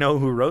think I know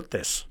who wrote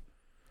this.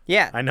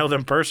 Yeah, I know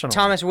them personally.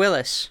 Thomas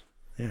Willis.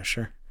 Yeah,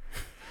 sure.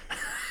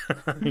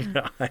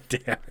 God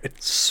damn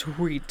it.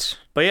 Sweet.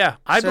 But yeah,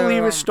 I So,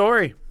 believe his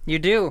story. You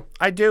do.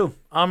 I do.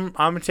 I'm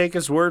gonna take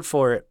his word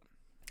for it.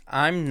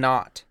 I'm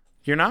not.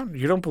 You're not?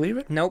 You don't believe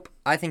it? Nope.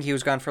 I think he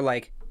was gone for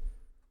like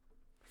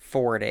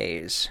 4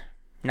 days,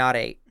 not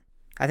 8.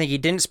 I think he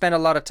didn't spend a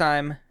lot of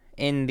time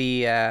in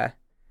the A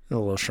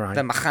little shrine.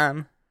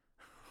 Macham.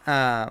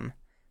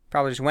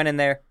 Probably just went in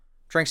there,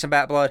 drank some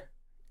bat blood,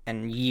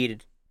 and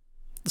yeeted.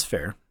 That's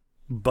fair.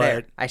 There,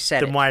 But I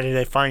said then it. why did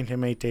they find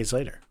him 8 days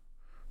later?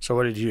 So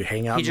what did you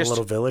hang out He in just the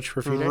little village for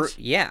a few days?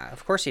 Yeah,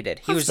 of course he did.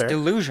 He That's was fair.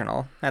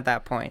 delusional at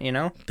that point, you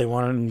know? They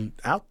wanted him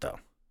out though.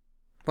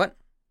 What?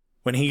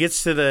 When he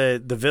gets to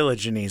the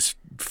village and he's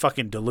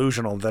fucking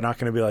delusional, they're not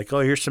going to be like,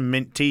 oh, here's some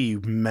mint tea,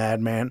 you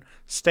madman.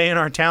 Stay in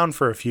our town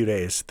for a few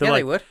days. They're Yeah, like,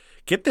 they would.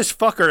 Get this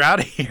fucker out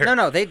of here.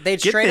 No, they'd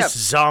Get straight this up.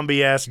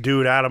 zombie-ass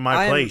dude out of my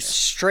I'm place.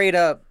 straight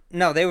up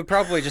No, they would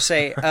probably just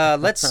say,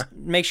 let's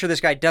make sure this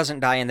guy doesn't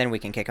die, and then we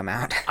can kick him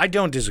out. I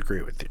don't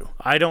disagree with you.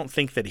 I don't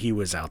think that he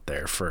was out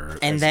there for.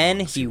 And as then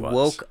long as he was.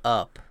 woke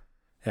up,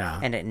 Yeah.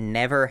 and it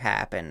never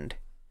happened.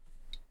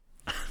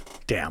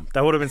 Damn,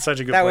 that would have been such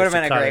a good. That place would have to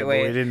been a cut great it, but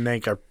way. We didn't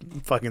thank our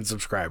fucking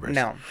subscribers.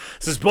 No.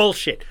 This is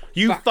bullshit.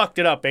 You fucked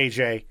it up,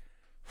 AJ.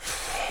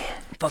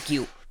 Fuck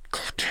you.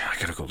 God damn, I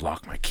gotta go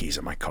lock my keys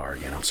in my car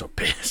again. I'm so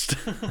pissed.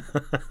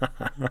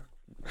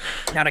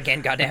 Not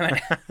again, goddammit.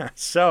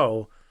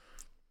 So,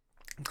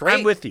 Great.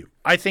 I'm with you.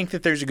 I think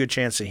that there's a good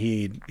chance that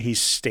he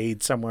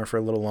stayed somewhere for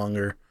a little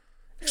longer,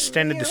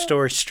 extended the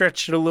story,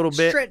 stretched it a little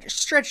bit.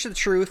 Stretch the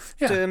truth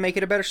Yeah. to make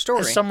it a better story.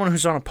 As someone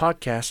who's on a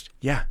podcast,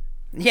 yeah,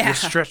 Yeah. you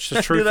stretch the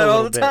I truth do that a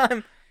all little the bit.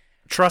 time.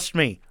 Trust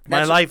me, my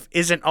That's- life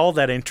isn't all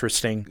that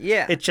interesting.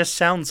 Yeah. It just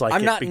sounds like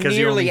I'm it not because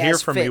you only nearly hear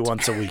as from me fit.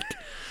 once a week.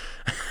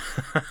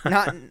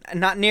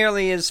 Not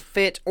nearly as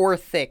fit or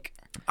thick.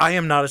 I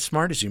am not as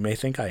smart as you may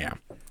think I am.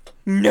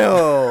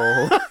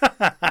 No.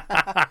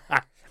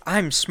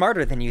 I'm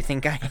smarter than you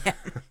think I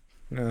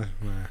am.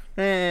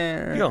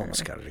 You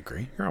almost got a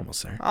degree. You're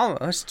almost there.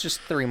 Almost.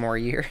 Just 3 more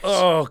years.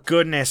 Oh,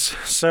 goodness.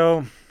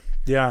 So,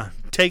 yeah,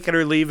 take it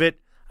or leave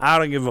it. I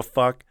don't give a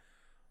fuck.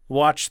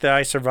 Watch the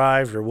I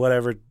Survived or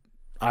whatever.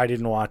 I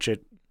didn't watch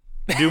it.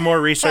 Do more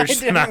research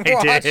than I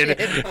didn't watch did.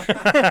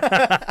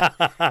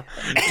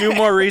 Do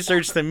more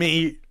research than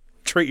me.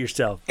 Treat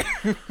yourself.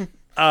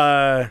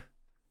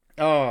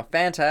 Oh,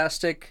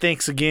 fantastic.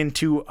 Thanks again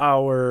to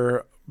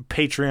our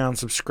Patreon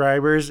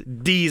subscribers.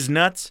 D's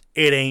Nuts.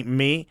 It ain't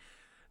me.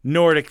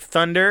 Nordic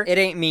Thunder. It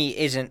ain't me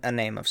isn't a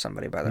name of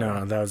somebody, by the way.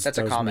 No, that's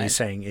a me comment.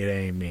 saying it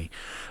ain't me.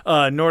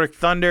 Nordic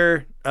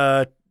Thunder.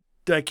 I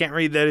can't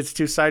read that. It's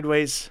too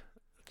sideways.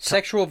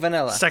 Sexual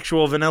Vanilla.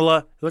 Sexual Vanilla.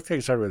 It looks like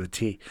it started with a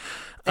T.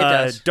 It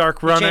does.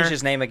 Dark He Runner. changed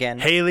his name again.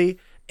 Haley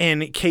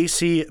and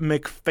Casey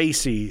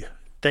McFacey.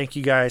 Thank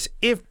you guys.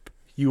 If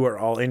you are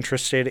all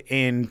interested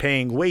in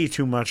paying way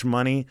too much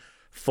money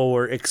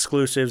for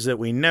exclusives that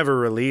we never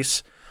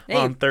release Hey,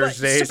 on but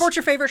Thursdays. Support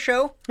your favorite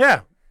show.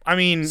 Yeah. I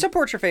mean,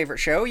 Support your favorite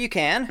show. You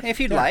can, if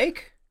you'd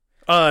like.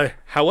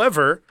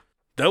 however,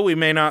 though we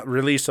may not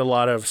release a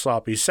lot of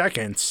sloppy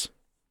seconds,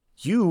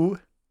 you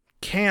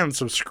can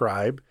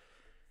subscribe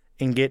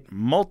and get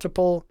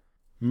multiple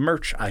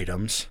merch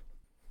items.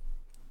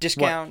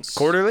 Discounts.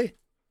 Quarterly?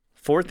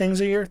 4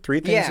 things a year? 3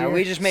 things a Yeah, year?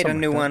 we just made a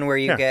Something new like that. one where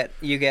you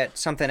Yeah. get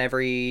something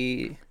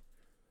every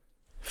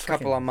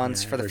couple of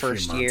months for the every few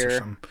first months or year.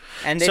 something.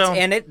 And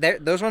So-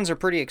 those ones are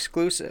pretty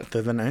exclusive.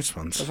 They're the nice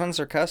ones. Those ones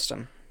are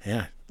custom.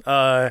 Yeah.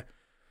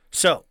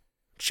 So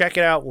check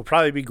it out. We'll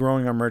probably be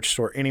growing our merch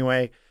store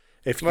anyway.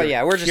 If Well, you're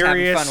yeah, we're just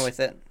curious, having fun with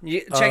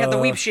it. Check out the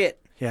weeb shit.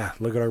 Yeah,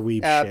 look at our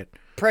weeb shit.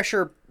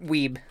 Pressure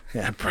weeb.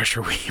 Yeah,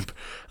 pressure weeb.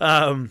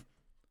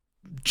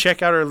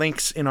 Check out our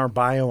links in our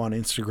bio on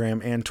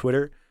Instagram and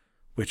Twitter,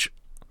 which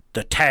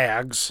the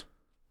tags,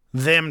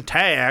 them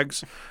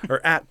tags,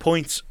 are at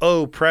points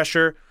o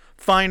pressure.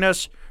 Find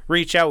us,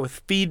 reach out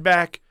with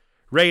feedback,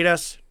 rate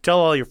us, tell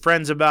all your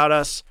friends about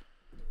us.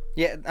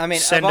 Yeah, I mean,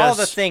 Send of all us-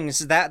 the things,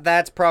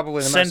 that's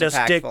probably the Send most us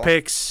impactful. dick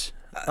pics.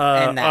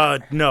 and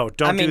that. No,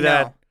 don't I mean, do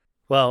that. no.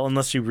 Well,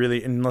 unless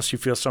you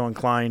feel so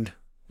inclined.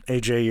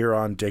 AJ, you're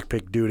on dick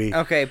pic duty.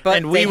 Okay, but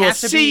and we they will have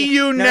to see be,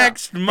 you no,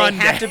 next Monday.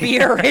 They have to be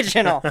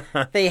original.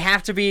 They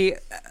have to be.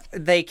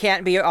 They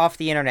can't be off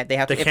the internet. They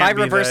have to. They If can't I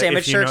be reverse the,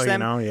 image if you search know,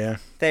 them, you know,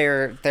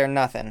 yeah. they're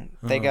nothing.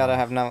 They gotta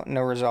have no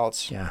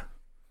results. Yeah.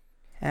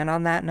 And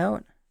on that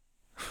note,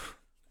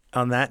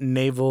 On that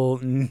naval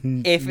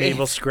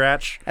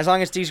scratch. as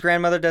long as Dee's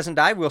grandmother doesn't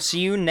die, we'll see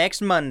you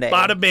next Monday.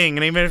 Bada bing.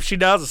 And even if she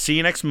does, I'll see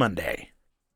you next Monday.